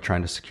 we're already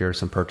trying to secure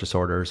some purchase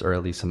orders or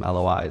at least some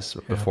LOIs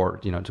before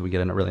till we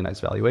get in a really nice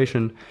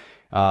valuation.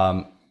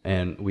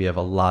 And we have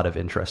a lot of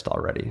interest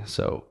already.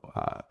 So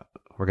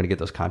we're going to get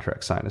those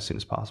contracts signed as soon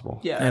as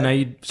possible. Yeah.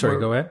 And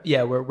go ahead.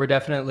 Yeah, we're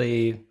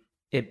definitely,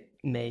 it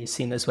may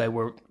seem this way,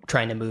 we're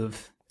trying to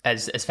move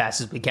as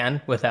fast as we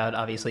can without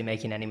obviously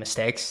making any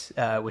mistakes,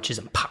 which is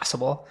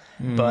impossible.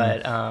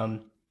 But,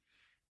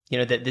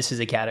 that this is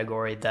a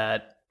category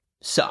that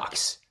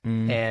sucks.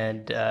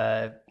 And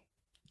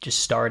just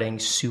starting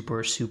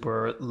super,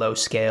 super low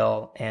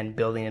scale and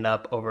building it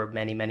up over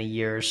many, many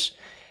years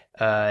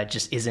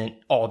just isn't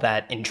all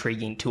that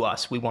intriguing to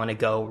us. We want to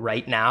go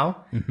right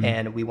now,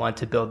 and we want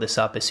to build this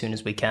up as soon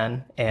as we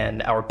can.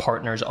 And our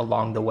partners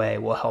along the way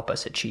will help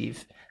us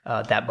achieve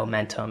that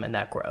momentum and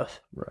that growth.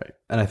 Right.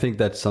 And I think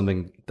that's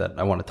something that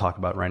I want to talk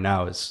about right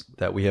now, is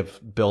that we have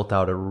built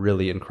out a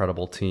really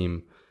incredible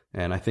team.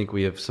 And I think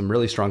we have some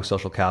really strong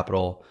social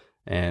capital,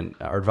 and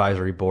our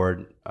advisory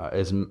board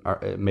is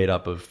made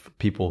up of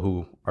people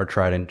who are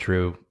tried and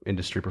true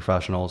industry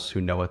professionals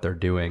who know what they're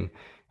doing.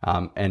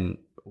 And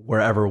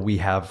wherever we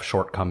have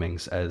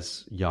shortcomings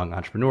as young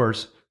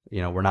entrepreneurs,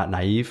 we're not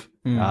naive.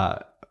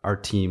 Our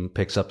team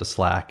picks up the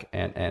slack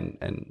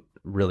and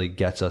really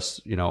gets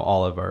us,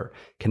 all of our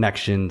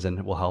connections,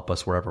 and will help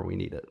us wherever we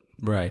need it.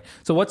 Right.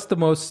 So what's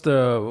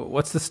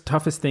the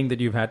toughest thing that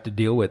you've had to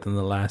deal with in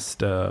the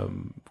last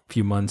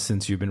few months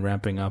since you've been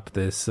ramping up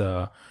this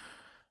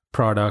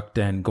product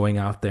and going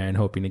out there and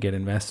hoping to get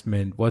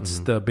investment? What's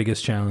the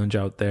biggest challenge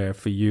out there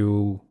for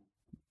you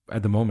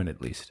at the moment,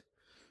 at least?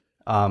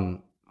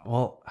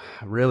 Well,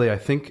 really, I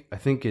think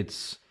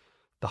it's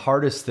the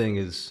hardest thing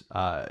is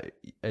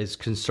as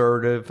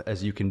conservative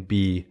as you can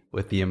be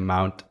with the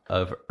amount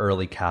of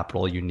early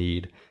capital you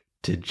need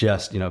to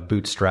just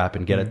bootstrap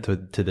and get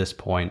it to this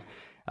point.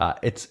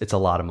 It's a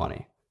lot of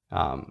money.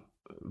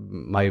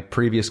 My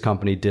previous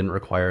company didn't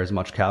require as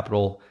much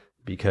capital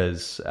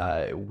because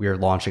we're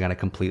launching on a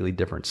completely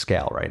different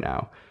scale right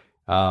now.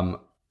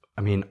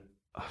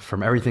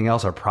 From everything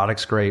else, our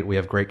product's great. We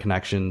have great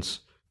connections.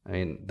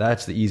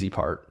 That's the easy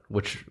part,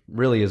 which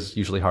really is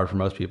usually hard for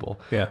most people.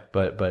 Yeah.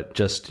 But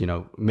just,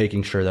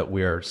 making sure that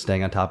we're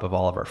staying on top of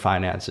all of our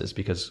finances,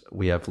 because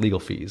we have legal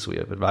fees, we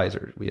have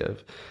advisors, we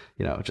have,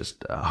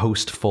 just a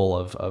host full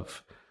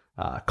of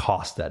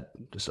costs that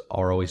just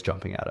are always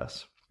jumping at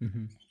us.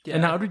 Yeah.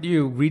 And how did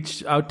you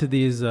reach out to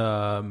these?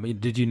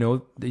 Did you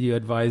know the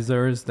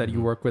advisors that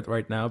you work with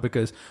right now?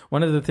 Because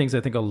one of the things I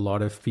think a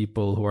lot of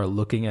people who are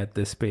looking at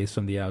this space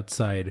from the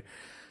outside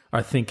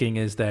are thinking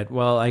is that,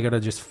 well, I got to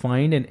just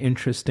find an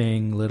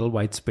interesting little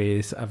white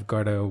space. I've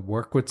got to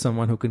work with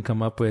someone who can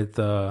come up with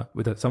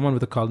someone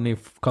with a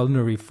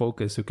culinary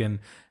focus who can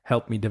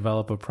help me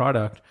develop a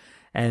product.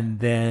 And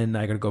then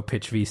I got to go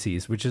pitch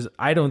VCs, which is,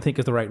 I don't think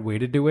is the right way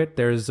to do it.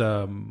 There's,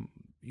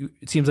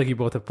 it seems like you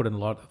both have put in a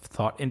lot of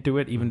thought into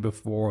it even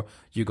before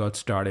you got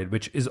started,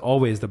 which is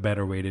always the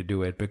better way to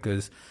do it,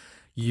 because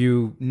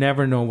you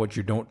never know what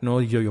you don't know.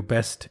 You're your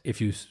best if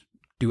you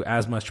do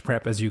as much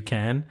prep as you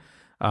can.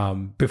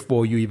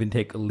 Before you even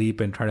take a leap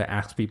and try to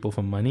ask people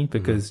for money,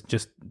 because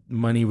just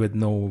money with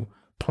no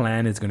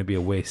plan is going to be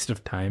a waste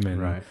of time,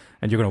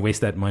 and you're going to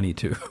waste that money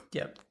too.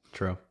 Yep.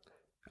 True.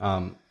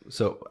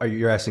 So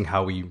you're asking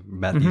how we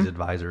met these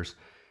advisors?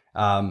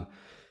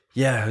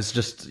 Yeah, it's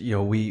just,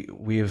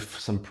 we have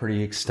some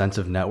pretty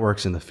extensive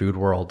networks in the food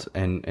world,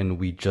 and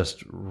we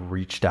just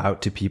reached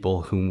out to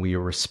people whom we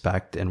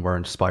respect and were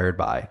inspired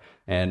by.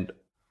 And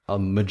a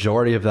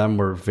majority of them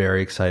were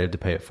very excited to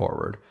pay it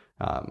forward.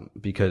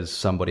 because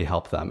somebody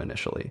helped them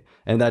initially.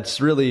 And that's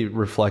really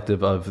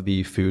reflective of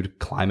the food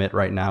climate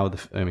right now.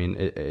 I mean,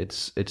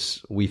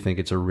 we think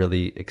it's a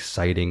really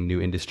exciting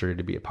new industry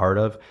to be a part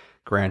of.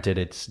 Granted,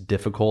 it's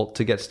difficult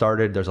to get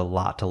started. There's a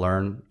lot to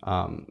learn,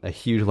 a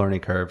huge learning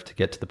curve to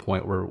get to the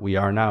point where we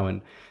are now.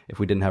 And if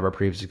we didn't have our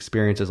previous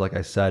experiences, like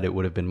I said, it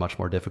would have been much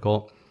more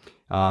difficult.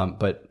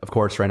 But of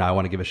course, right now, I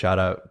want to give a shout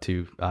out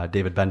to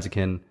David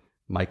Benzikin,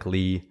 Mike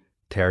Lee,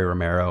 Terry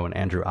Romero, and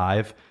Andrew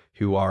Ive,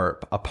 who are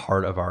a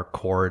part of our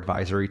core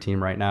advisory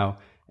team right now.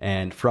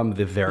 And from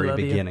the very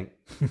beginning,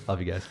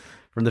 love you guys.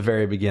 From the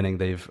very beginning,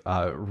 they've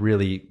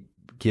really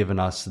given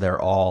us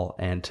their all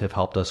and have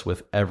helped us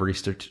with every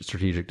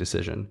strategic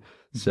decision.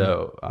 Mm-hmm.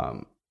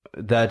 So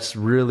that's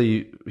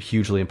really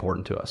hugely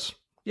important to us.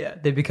 Yeah,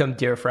 they've become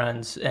dear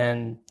friends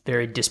and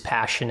very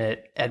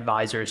dispassionate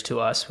advisors to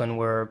us. When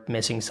we're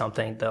missing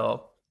something,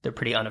 they're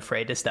pretty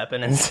unafraid to step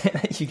in and say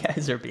that you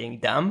guys are being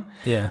dumb.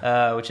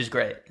 Yeah, which is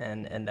great,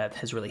 and that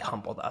has really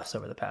humbled us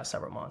over the past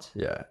several months.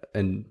 Yeah,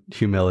 and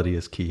humility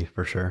is key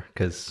for sure,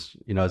 because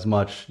as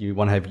much you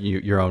want to have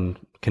your own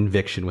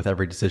conviction with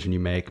every decision you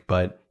make,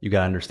 but you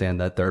got to understand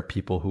that there are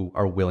people who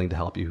are willing to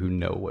help you, who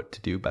know what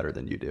to do better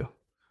than you do.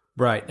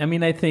 Right. I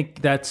mean, I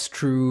think that's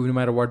true no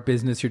matter what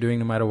business you're doing,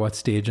 no matter what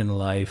stage in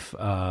life.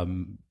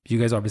 You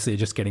guys obviously are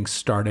just getting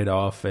started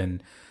off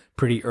and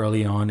pretty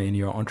early on in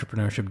your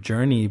entrepreneurship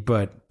journey,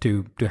 but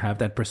to have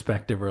that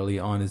perspective early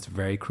on is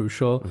very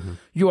crucial. Mm-hmm.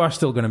 You are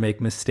still going to make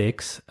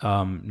mistakes,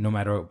 no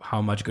matter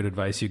how much good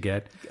advice you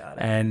get.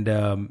 And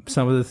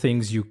some of the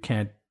things you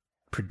can't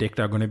predict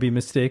are going to be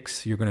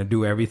mistakes. You're going to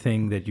do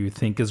everything that you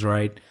think is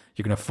right.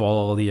 You're going to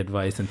follow all the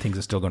advice and things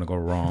are still going to go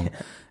wrong.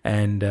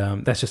 And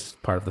that's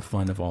just part of the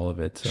fun of all of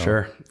it. So.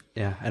 Sure.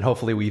 Yeah. And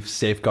hopefully we've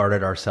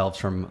safeguarded ourselves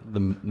from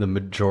the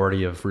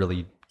majority of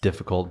really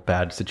difficult,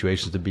 bad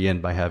situations to be in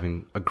by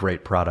having a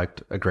great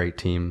product, a great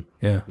team,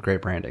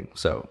 great branding.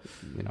 So,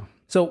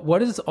 So what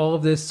does all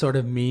of this sort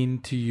of mean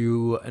to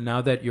you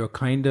now that you're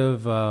kind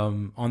of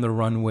on the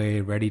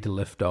runway, ready to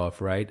lift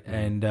off, right?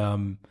 Mm-hmm.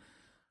 And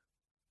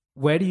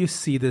where do you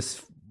see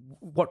this?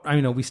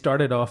 We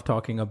started off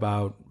talking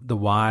about the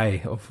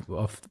why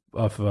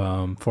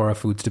of Fora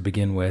Foods to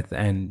begin with,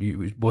 and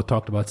you both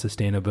talked about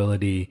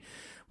sustainability.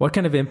 What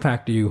kind of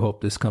impact do you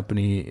hope this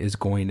company is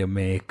going to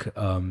make,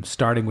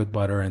 starting with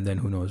butter and then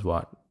who knows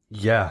what?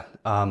 Yeah,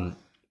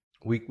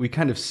 we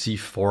kind of see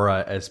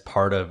Fora as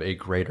part of a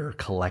greater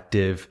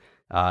collective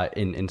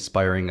in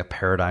inspiring a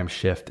paradigm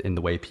shift in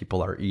the way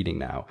people are eating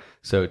now.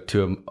 So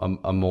to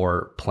a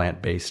more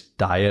plant-based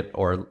diet,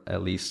 or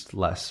at least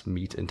less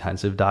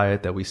meat-intensive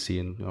diet that we see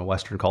in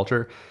Western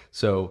culture.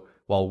 So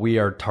while we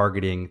are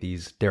targeting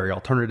these dairy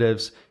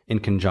alternatives, in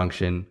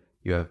conjunction,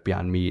 you have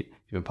Beyond Meat,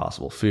 you have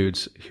Impossible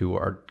Foods, who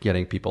are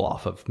getting people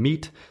off of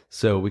meat.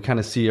 So we kind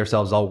of see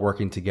ourselves all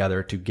working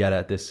together to get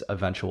at this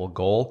eventual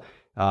goal.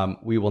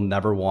 We will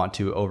never want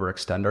to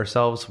overextend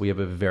ourselves. We have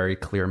a very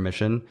clear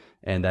mission,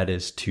 and that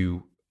is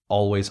to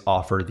always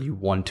offer the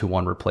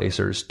one-to-one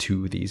replacers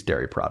to these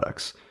dairy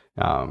products,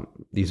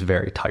 these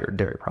very tired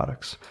dairy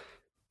products.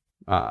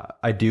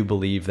 I do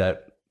believe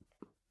that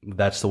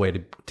that's the way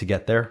to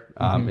get there,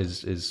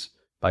 is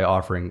by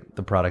offering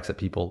the products that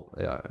people,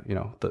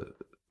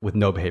 with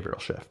no behavioral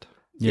shift.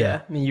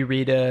 Yeah. I mean, you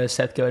read a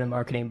Seth Godin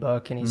marketing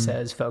book and he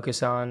says,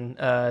 focus on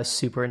a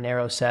super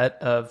narrow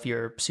set of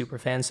your super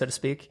fans, so to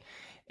speak.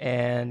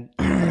 And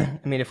I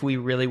mean, if we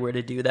really were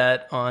to do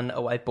that on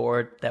a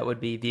whiteboard, that would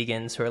be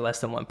vegans who are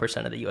less than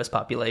 1% of the US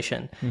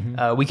population.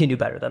 Mm-hmm. We can do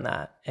better than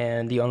that.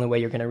 And the only way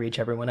you're going to reach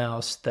everyone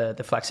else, the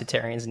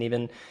flexitarians, and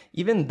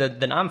even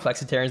the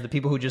non-flexitarians, the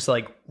people who just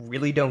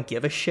really don't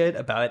give a shit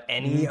about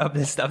any of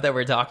the stuff that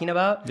we're talking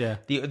about. Yeah.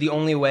 The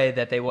only way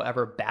that they will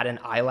ever bat an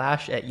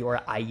eyelash at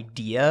your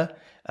idea,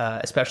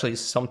 especially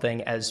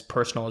something as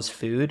personal as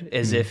food,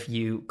 is if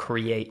you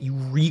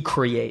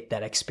recreate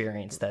that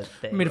experience that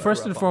they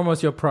first and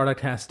foremost, your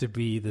product has to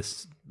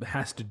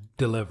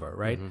deliver,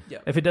 right? Mm-hmm. Yeah.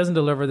 If it doesn't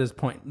deliver,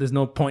 there's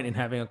no point in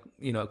having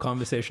a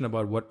conversation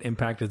about what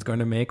impact it's going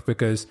to make,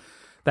 because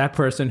that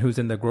person who's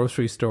in the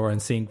grocery store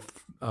and seeing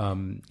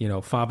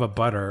fava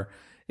butter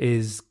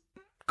is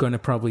going to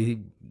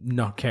probably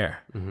not care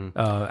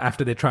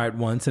after they try it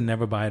once and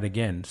never buy it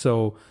again.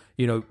 So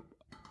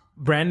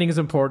branding is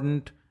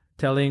important.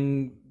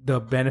 Telling the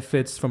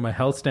benefits from a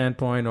health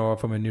standpoint, or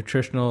from a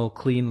nutritional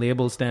clean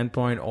label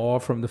standpoint,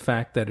 or from the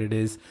fact that it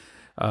is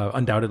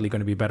undoubtedly going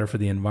to be better for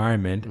the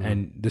environment,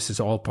 and this is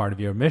all part of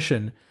your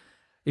mission.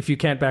 If you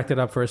can't back that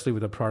up firstly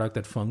with a product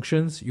that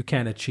functions, you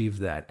can't achieve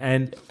that.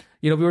 And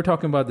we were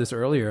talking about this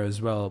earlier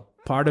as well.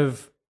 Part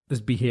of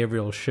this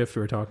behavioral shift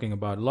we were talking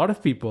about, a lot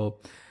of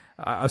people,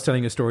 I was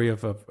telling a story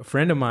of a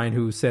friend of mine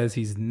who says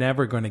he's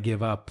never going to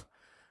give up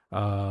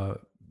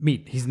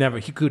meat.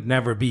 He could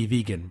never be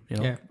vegan.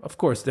 Of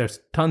course, there's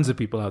tons of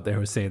people out there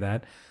who say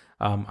that.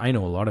 I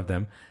know a lot of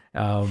them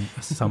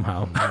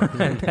somehow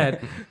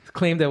that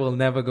claim they will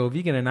never go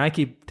vegan. And I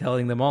keep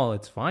telling them all,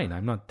 it's fine.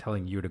 I'm not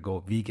telling you to go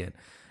vegan.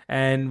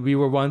 And we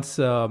were once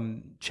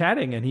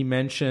chatting, and he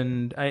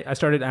mentioned, I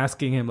started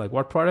asking him,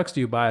 what products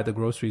do you buy at the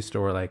grocery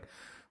store?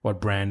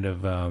 what brand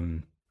of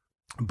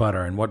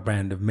butter and what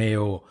brand of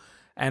mayo.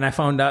 And I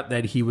found out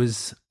that he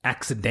was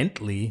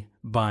accidentally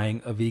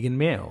buying a vegan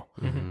mayo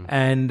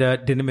and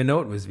didn't even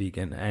know it was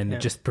vegan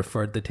and just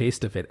preferred the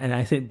taste of it. And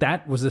I think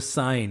that was a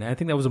sign. I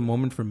think that was a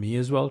moment for me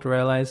as well to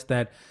realize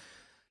that,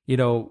 you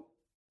know,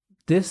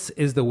 this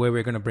is the way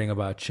we're going to bring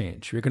about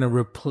change. We're going to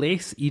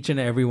replace each and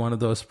every one of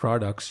those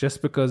products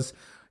just because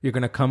you're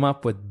going to come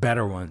up with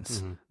better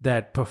ones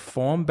that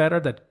perform better,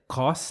 that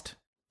cost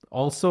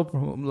also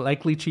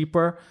likely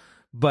cheaper,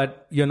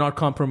 but you're not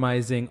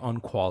compromising on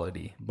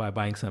quality by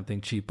buying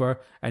something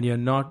cheaper, and you're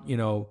not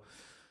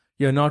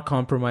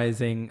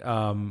compromising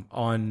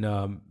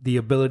on the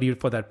ability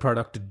for that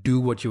product to do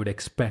what you would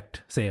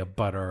expect, say, a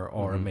butter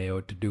or a mayo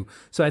to do.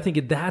 So I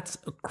think that's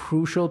a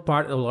crucial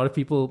part a lot of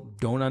people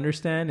don't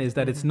understand, is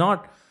that it's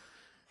not,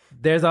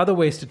 there's other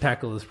ways to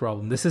tackle this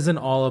problem. This isn't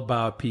all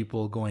about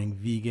people going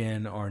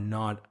vegan or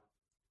not.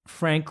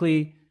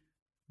 Frankly,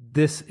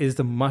 this is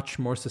the much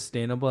more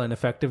sustainable and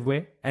effective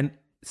way, and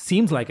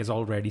seems like it's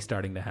already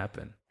starting to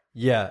happen.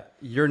 Yeah,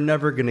 you're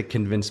never going to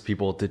convince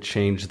people to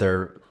change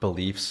their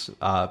beliefs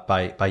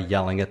by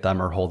yelling at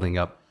them or holding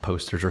up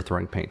posters or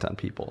throwing paint on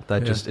people.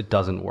 That just, it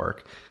doesn't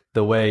work.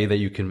 The way that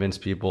you convince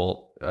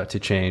people to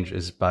change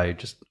is by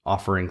just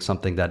offering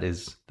something that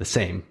is the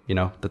same, you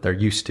know, that they're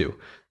used to,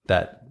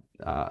 that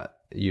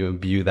you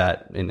imbue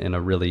that in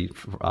a really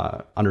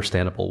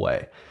understandable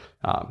way,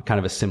 kind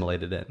of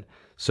assimilate it in.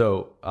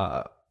 So,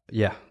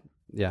 yeah.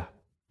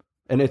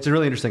 And it's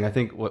really interesting. I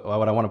think what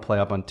I want to play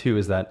up on too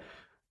is that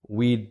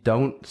we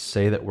don't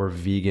say that we're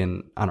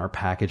vegan on our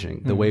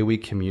packaging. The way we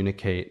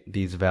communicate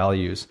these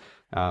values,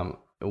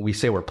 we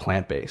say we're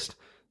plant-based,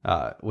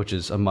 which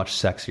is a much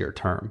sexier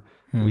term.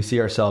 We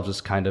see ourselves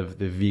as kind of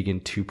the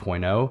vegan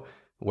 2.0,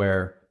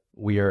 where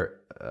we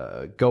are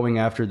going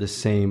after the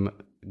same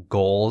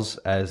goals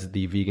as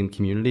the vegan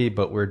community,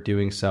 but we're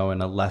doing so in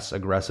a less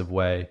aggressive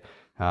way,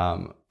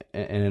 and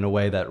in a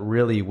way that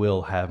really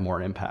will have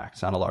more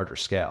impacts on a larger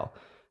scale.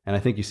 And I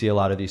think you see a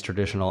lot of these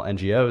traditional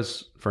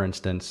NGOs, for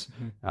instance,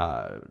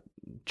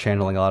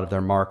 channeling a lot of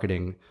their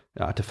marketing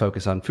to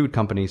focus on food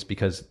companies,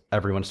 because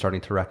everyone's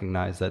starting to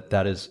recognize that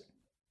that is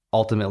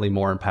ultimately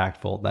more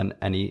impactful than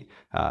any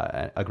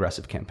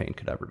aggressive campaign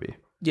could ever be.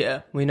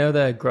 Yeah, we know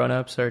that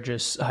grown-ups are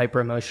just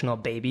hyper-emotional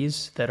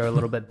babies that are a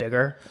little bit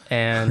bigger,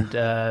 and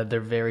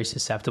they're very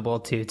susceptible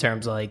to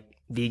terms like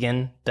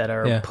vegan that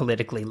are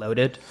politically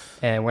loaded,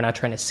 and we're not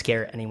trying to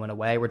scare anyone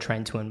away. We're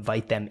trying to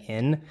invite them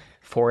in,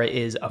 for it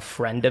is a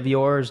friend of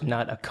yours,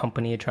 not a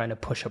company trying to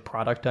push a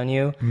product on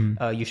you.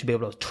 You should be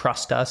able to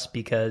trust us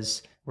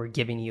because we're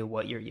giving you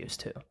what you're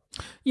used to.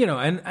 You know,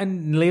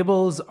 and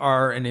labels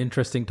are an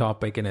interesting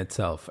topic in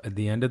itself. At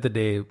the end of the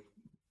day,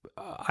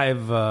 I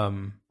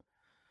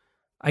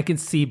can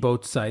see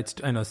both sides.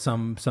 I know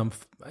some,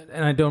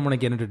 and I don't want to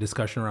get into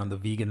discussion around the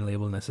vegan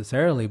label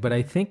necessarily, but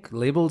I think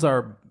labels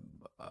are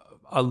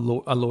a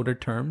loaded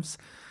terms.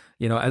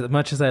 You know, as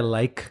much as I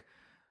like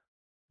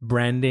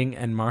branding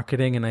and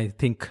marketing, and I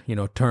think, you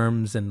know,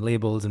 terms and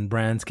labels and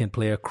brands can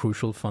play a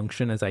crucial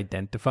function as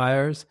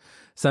identifiers,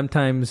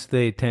 sometimes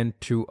they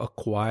tend to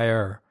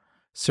acquire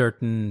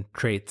certain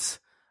traits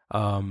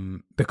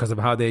because of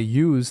how they're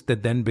used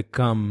that then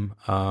become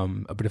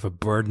a bit of a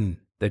burden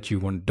that you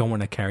don't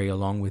want to carry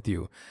along with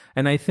you.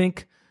 And I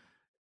think,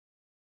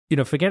 you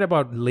know, forget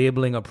about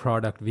labeling a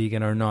product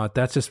vegan or not.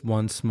 That's just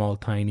one small,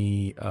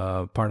 tiny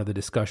part of the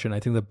discussion. I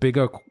think the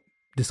bigger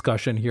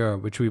discussion here,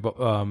 which we've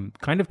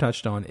kind of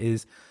touched on,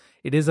 is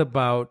it is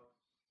about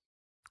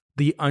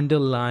the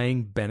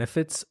underlying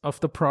benefits of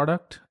the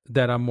product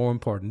that are more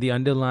important. The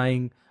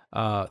underlying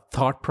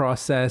thought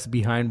process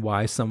behind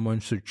why someone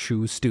should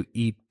choose to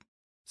eat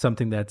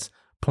something that's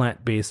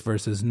plant-based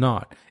versus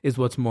not is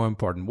what's more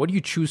important. What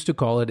you choose to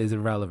call it is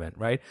irrelevant,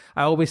 right?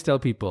 I always tell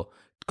people,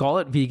 call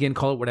it vegan,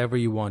 call it whatever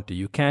you want to.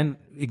 You can't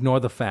ignore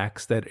the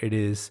facts that it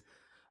is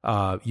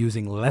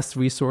using less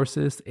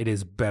resources, it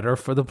is better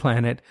for the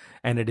planet,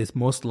 and it is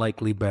most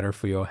likely better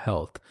for your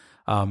health.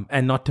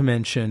 And not to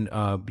mention,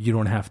 you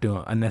don't have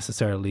to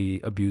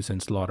unnecessarily abuse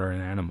and slaughter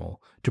an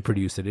animal to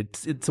produce it.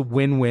 It's a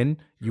win-win.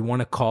 You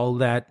want to call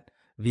that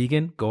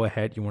vegan, go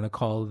ahead. You want to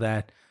call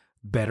that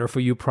better for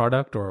you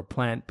product or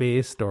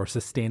plant-based or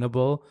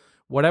sustainable,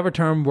 whatever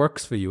term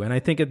works for you. And I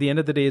think at the end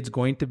of the day, it's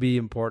going to be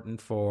important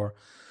for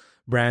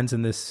brands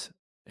in this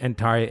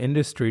entire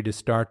industry to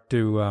start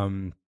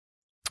to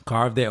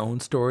carve their own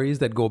stories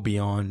that go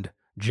beyond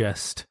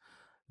just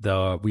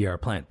we are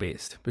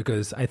plant-based,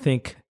 because I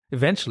think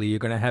eventually you're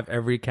going to have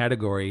every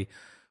category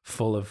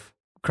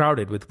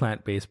crowded with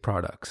plant-based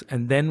products.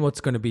 And then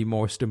what's going to be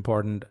most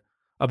important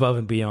above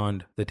and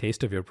beyond the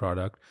taste of your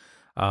product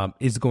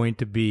is going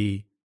to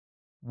be,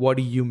 what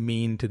do you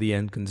mean to the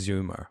end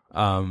consumer?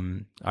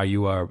 And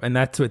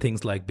that's where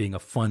things like being a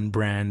fun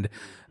brand,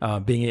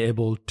 being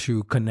able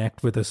to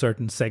connect with a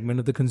certain segment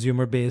of the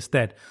consumer base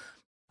that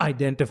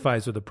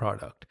identifies with the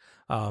product,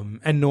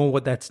 and know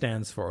what that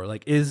stands for.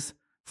 Like, is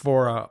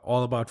Fora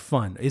all about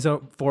fun? Is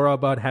Fora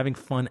about having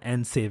fun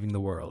and saving the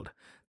world?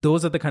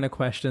 Those are the kind of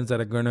questions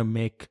that are going to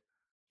make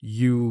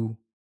you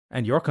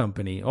and your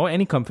company, or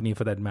any company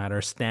for that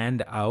matter,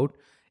 stand out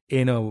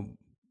in a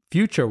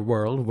future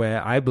world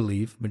where I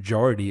believe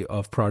majority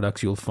of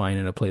products you'll find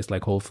in a place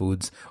like Whole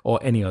Foods or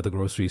any other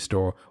grocery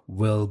store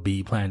will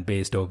be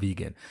plant-based or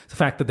vegan. The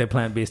fact that they're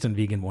plant-based and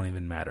vegan won't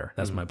even matter.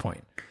 That's my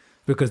point,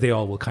 because they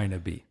all will kind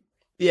of be.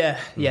 Yeah,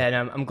 and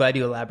I'm glad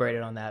you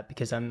elaborated on that,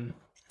 because I'm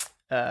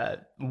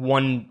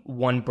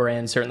one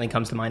brand certainly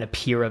comes to mind, a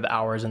peer of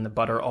ours in the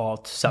butter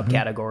alt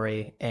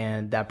subcategory,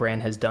 and that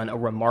brand has done a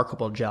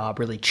remarkable job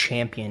really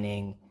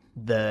championing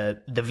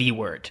the V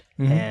word,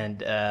 and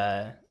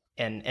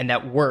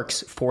that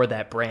works for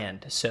that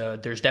brand. So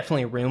there's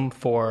definitely room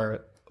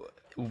for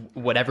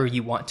whatever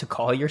you want to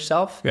call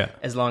yourself,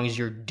 as long as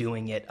you're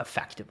doing it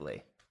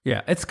effectively.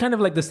 Yeah, it's kind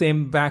of like the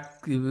same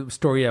back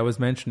story I was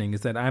mentioning,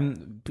 is that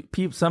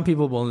some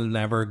people will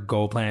never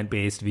go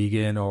plant-based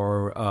vegan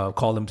or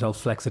call themselves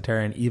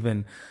flexitarian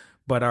even,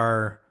 but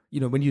are,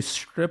 when you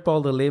strip all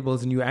the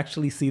labels and you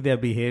actually see their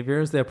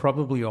behaviors, they're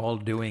probably all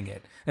doing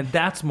it. And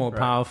that's more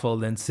powerful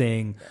than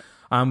saying,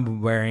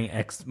 I'm wearing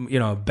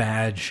a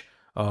badge,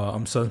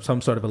 I'm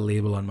some sort of a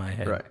label on my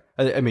head. Right.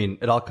 I mean,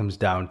 it all comes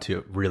down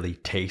to really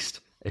taste.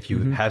 If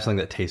you have something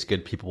that tastes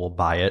good, people will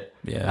buy it,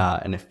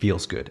 and it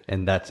feels good.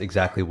 And that's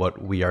exactly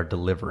what we are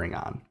delivering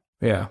on.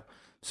 Yeah.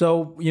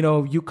 So,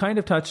 you kind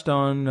of touched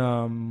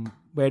on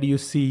where do you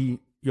see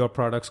your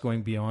products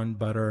going beyond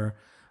butter?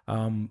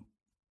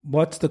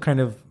 What's the kind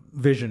of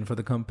vision for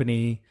the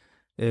company,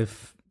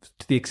 if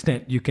to the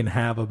extent you can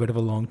have a bit of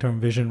a long-term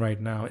vision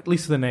right now, at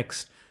least for the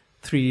next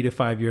 3 to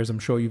 5 years? I'm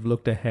sure you've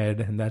looked ahead,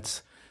 and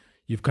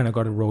you've kind of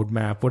got a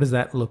roadmap. What does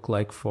that look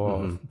like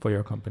for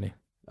your company?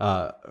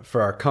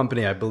 For our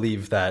company, I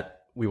believe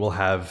that we will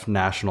have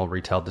national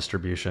retail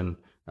distribution.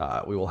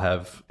 We will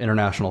have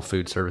international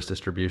food service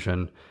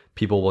distribution.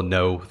 People will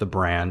know the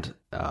brand.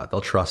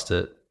 They'll trust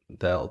it.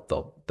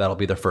 That'll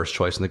be their first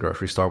choice in the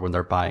grocery store when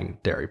they're buying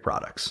dairy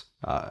products.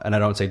 And I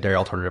don't say dairy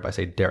alternative, I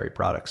say dairy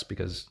products,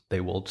 because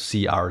they will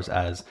see ours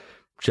as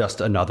just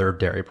another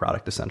dairy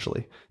product,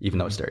 essentially, even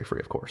though it's dairy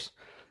free, of course.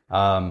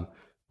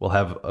 We'll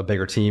have a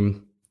bigger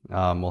team.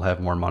 We'll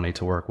have more money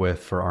to work with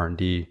for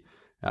R&D.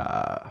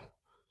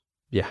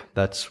 Yeah,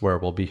 that's where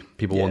we'll be.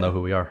 People will know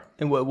who we are.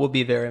 And we'll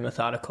be very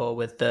methodical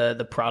with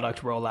the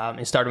product rollout. I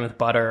mean, starting with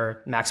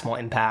butter, maximal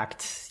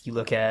impact. You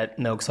look at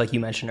milks, like you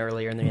mentioned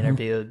earlier in the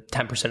interview,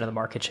 10% of the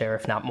market share,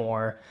 if not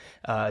more.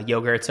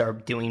 Yogurts are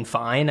doing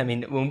fine. I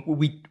mean, when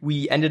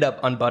we ended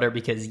up on butter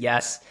because,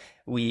 yes,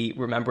 we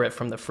remember it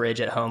from the fridge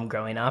at home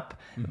growing up,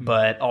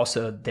 but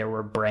also there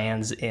were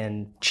brands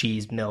in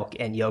cheese, milk,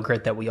 and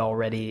yogurt that we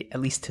already, at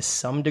least to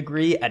some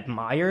degree,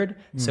 admired.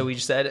 So we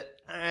just said,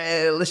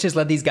 let's just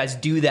let these guys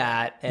do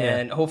that,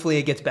 and hopefully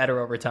it gets better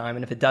over time.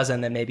 And if it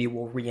doesn't, then maybe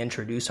we'll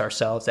reintroduce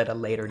ourselves at a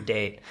later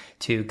date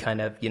to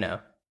kind of,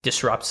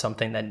 disrupt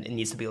something that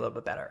needs to be a little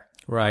bit better.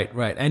 Right.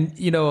 And,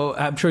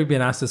 I'm sure you've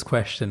been asked this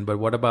question, but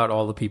what about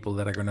all the people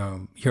that are going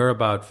to hear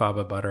about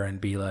Faba butter and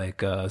be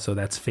like, so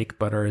that's fake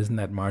butter, isn't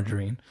that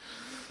margarine?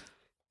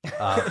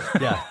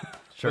 Yeah.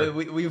 Sure.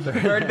 We've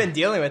already been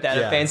dealing with that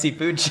at Fancy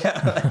Food Show.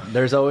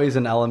 There's always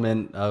an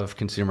element of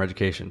consumer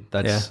education.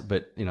 But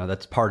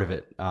that's part of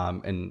it.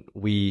 And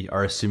we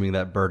are assuming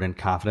that burden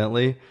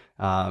confidently.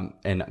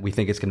 And we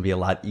think it's going to be a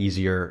lot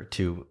easier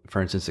to, for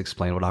instance,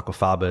 explain what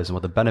aquafaba is and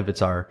what the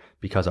benefits are,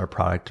 because our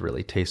product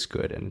really tastes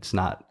good. And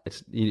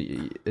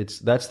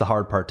that's the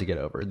hard part to get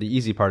over. The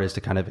easy part is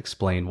to kind of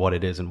explain what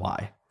it is and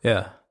why.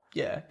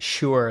 Yeah,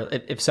 sure.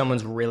 If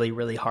someone's really,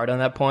 really hard on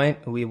that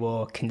point, we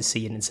will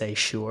concede and say,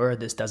 sure,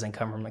 this doesn't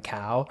come from a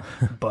cow,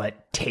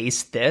 but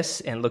taste this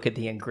and look at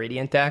the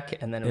ingredient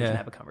deck, and then we can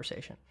have a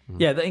conversation.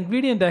 Yeah, the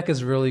ingredient deck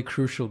is really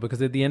crucial,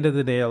 because at the end of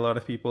the day, a lot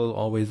of people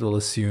always will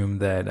assume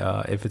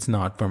that if it's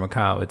not from a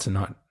cow, it's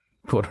not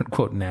quote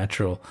unquote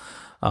natural.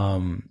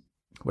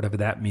 Whatever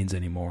that means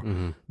anymore.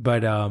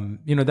 But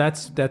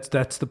that's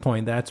the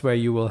point. That's where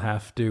you will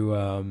have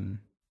to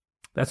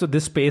that's what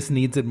this space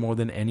needs it more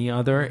than any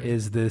other,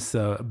 is this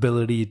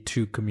ability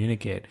to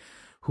communicate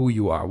who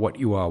you are, what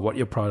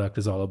your product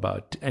is all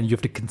about. And you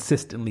have to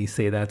consistently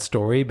say that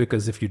story,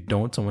 because if you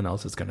don't, someone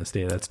else is going to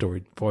say that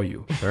story for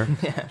you. Sure.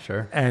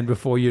 Sure. And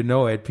before you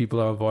know it, people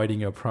are avoiding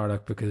your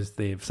product because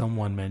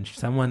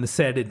someone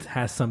said it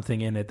has something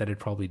in it that it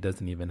probably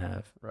doesn't even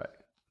have. Right.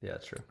 Yeah,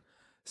 that's true.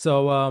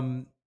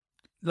 So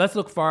let's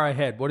look far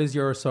ahead. What is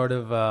your sort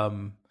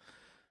of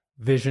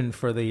vision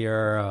for the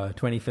year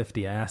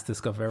 2050? I asked this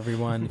of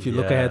everyone. If you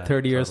look ahead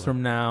 30 years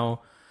from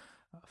now,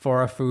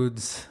 Fora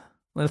Foods,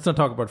 let's not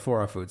talk about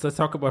Fora Foods. Let's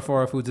talk about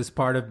Fora Foods as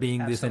part of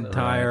being this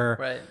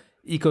entire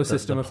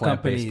ecosystem of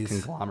companies.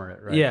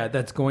 Conglomerate, right? Yeah,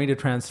 that's going to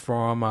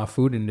transform our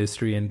food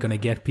industry and going to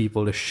get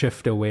people to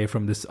shift away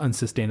from this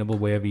unsustainable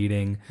way of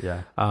eating.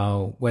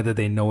 Whether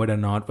they know it or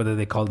not, whether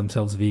they call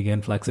themselves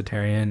vegan,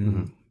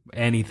 flexitarian,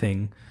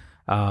 anything.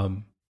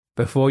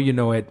 Before you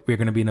know it, we're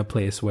going to be in a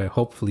place where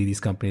hopefully these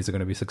companies are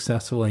going to be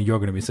successful and you're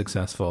going to be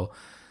successful.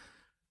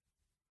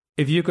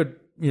 If you could,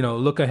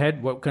 look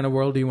ahead, what kind of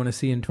world do you want to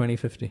see in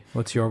 2050?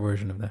 What's your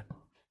version of that?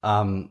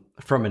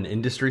 From an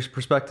industry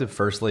perspective,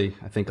 firstly,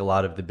 I think a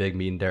lot of the big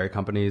meat and dairy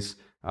companies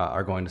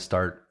are going to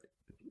start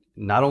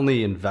not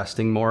only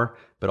investing more,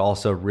 but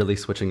also really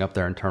switching up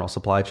their internal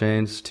supply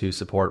chains to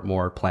support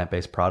more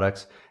plant-based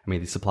products. I mean,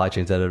 these supply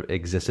chains that have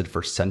existed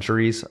for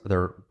centuries,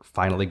 they're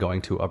finally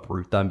going to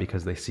uproot them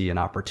because they see an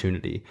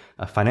opportunity,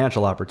 a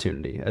financial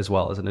opportunity, as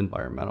well as an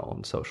environmental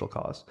and social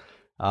cause.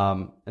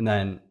 And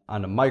then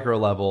on a micro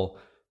level,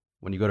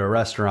 when you go to a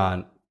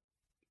restaurant,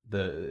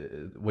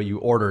 what you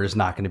order is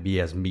not going to be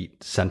as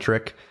meat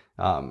centric.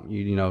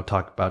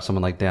 Talk about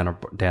someone like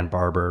Dan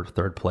Barber.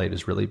 Third Plate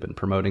has really been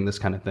promoting this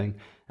kind of thing.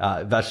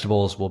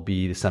 Vegetables will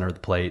be the center of the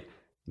plate.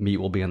 Meat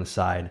will be on the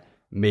side.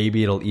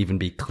 Maybe it'll even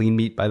be clean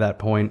meat by that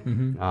point.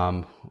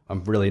 I'm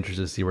really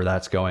interested to see where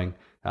that's going,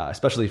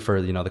 especially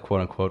for the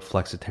quote unquote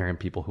flexitarian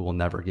people who will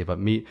never give up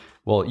meat.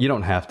 Well, you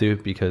don't have to,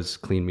 because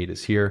clean meat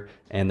is here,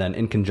 and then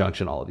in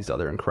conjunction, all of these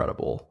other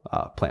incredible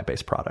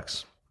plant-based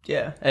products.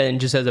 Yeah,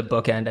 and just as a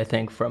bookend, I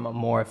think from a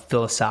more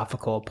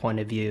philosophical point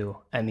of view,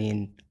 I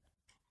mean,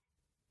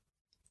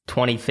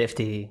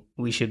 2050,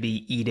 we should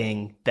be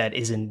eating that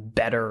is in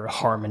better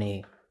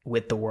harmony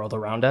with the world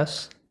around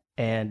us.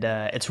 And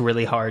it's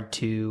really hard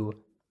to,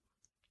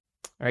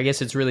 or I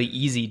guess it's really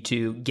easy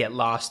to get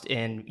lost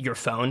in your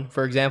phone,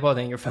 for example. I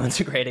think your phone's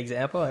a great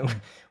example. And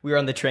we were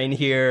on the train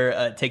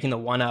here taking the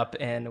 1-Up,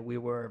 and we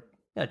were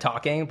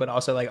talking, but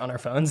also like on our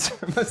phones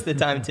for most of the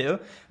time too.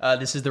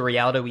 This is the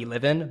reality we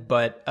live in,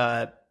 but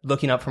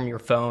looking up from your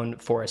phone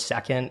for a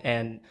second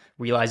and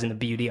realizing the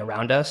beauty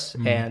around us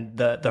and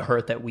the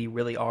hurt that we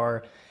really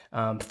are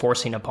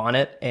forcing upon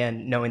it,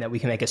 and knowing that we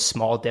can make a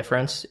small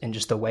difference in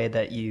just the way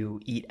that you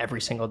eat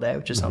every single day,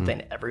 which is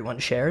something everyone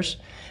shares,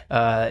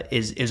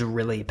 is a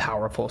really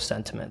powerful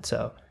sentiment.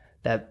 So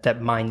that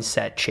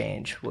mindset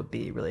change would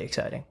be really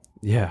exciting.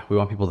 Yeah, we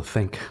want people to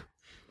think.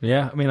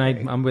 Yeah, I mean,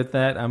 I'm with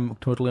that. I'm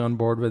totally on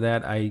board with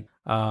that. I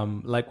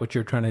like what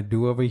you're trying to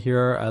do over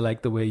here. I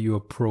like the way you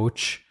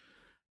approach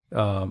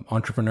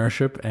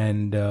entrepreneurship,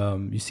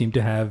 and you seem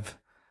to have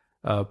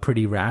a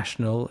pretty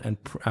rational and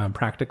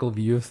practical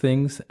view of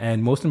things.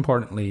 And most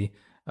importantly,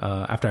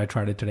 after I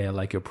tried it today, I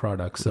like your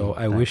product. So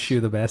I wish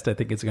you the best. I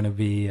think it's going to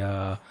be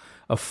a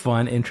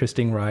fun,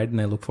 interesting ride, and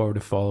I look forward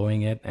to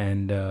following it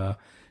and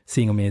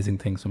seeing amazing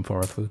things from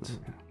Fora Foods.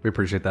 We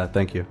appreciate that.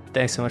 Thank you.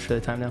 Thanks so much for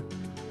the time now.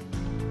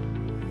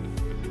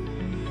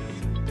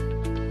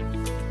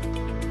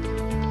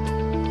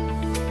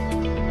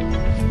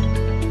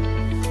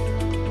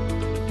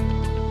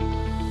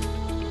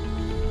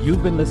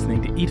 You've been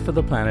listening to Eat for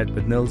the Planet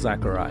with Nil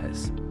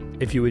Zacharias.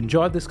 If you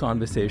enjoyed this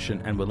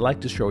conversation and would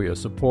like to show your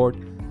support,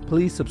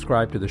 please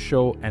subscribe to the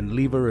show and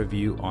leave a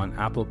review on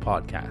Apple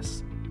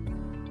Podcasts.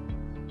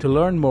 To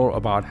learn more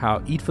about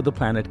how Eat for the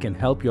Planet can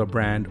help your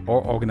brand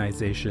or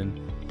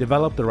organization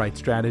develop the right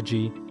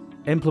strategy,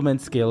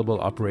 implement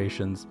scalable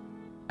operations,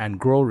 and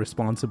grow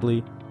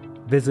responsibly,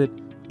 visit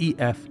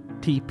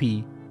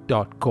EFTP.co.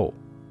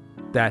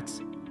 That's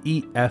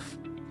EFTP.co.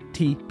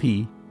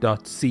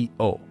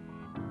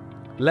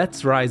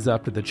 Let's rise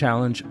up to the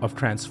challenge of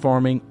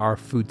transforming our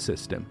food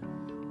system.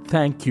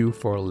 Thank you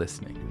for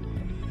listening.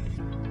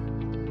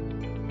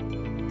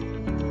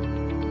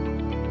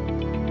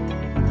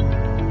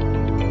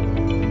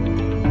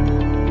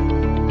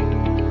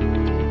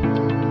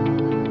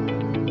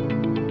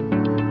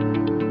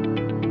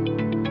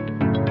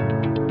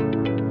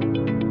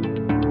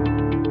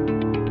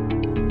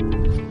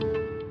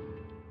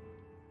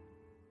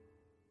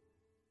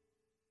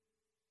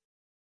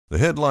 The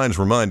headlines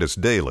remind us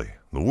daily,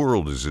 the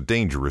world is a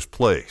dangerous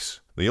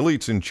place. The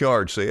elites in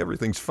charge say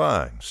everything's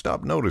fine,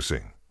 stop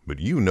noticing. But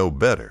you know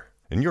better.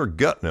 And your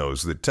gut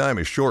knows that time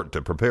is short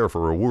to prepare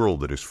for a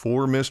world that is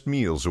 4 missed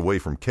meals away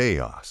from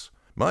chaos.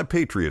 My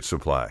Patriot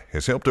Supply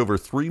has helped over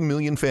 3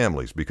 million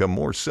families become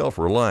more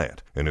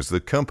self-reliant and is the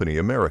company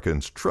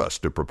Americans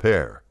trust to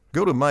prepare.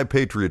 Go to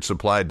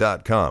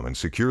MyPatriotSupply.com and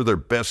secure their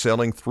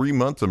best-selling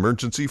 3-month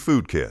emergency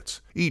food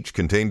kits. Each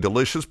contain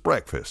delicious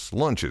breakfasts,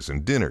 lunches,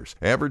 and dinners,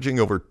 averaging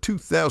over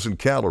 2,000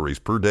 calories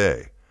per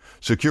day.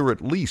 Secure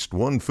at least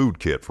 1 food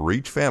kit for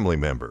each family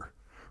member.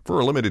 For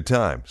a limited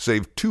time,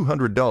 save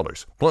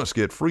 $200, plus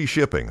get free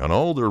shipping on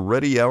all their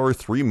Ready Hour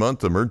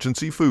 3-month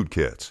emergency food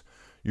kits.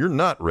 You're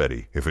not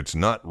ready if it's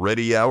not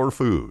Ready Hour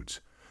Foods.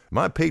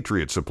 My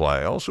Patriot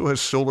Supply also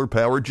has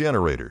solar-powered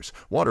generators,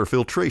 water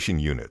filtration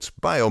units,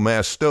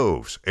 biomass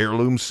stoves,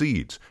 heirloom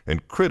seeds,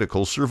 and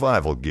critical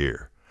survival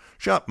gear.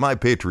 Shop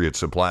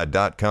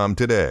MyPatriotSupply.com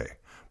today.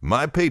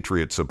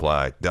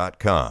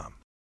 MyPatriotSupply.com.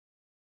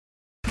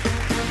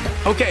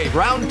 Okay,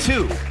 round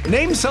 2.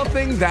 Name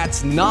something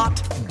that's not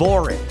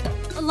boring.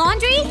 A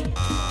laundry?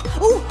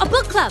 Ooh, a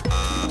book club.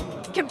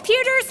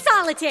 Computer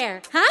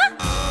solitaire, huh?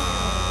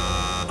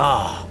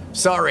 Ah,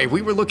 sorry,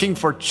 we were looking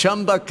for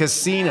Chumba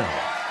Casino.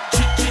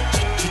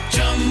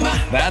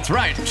 That's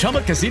right.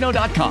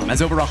 ChumbaCasino.com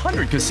has over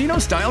 100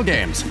 casino-style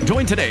games.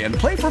 Join today and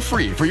play for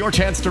free for your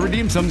chance to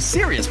redeem some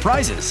serious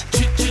prizes.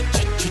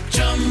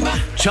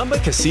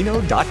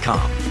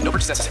 ChumbaCasino.com. No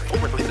purchase necessary.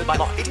 Void where prohibited by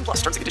law. 18+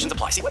 terms and conditions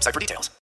apply. See website for details.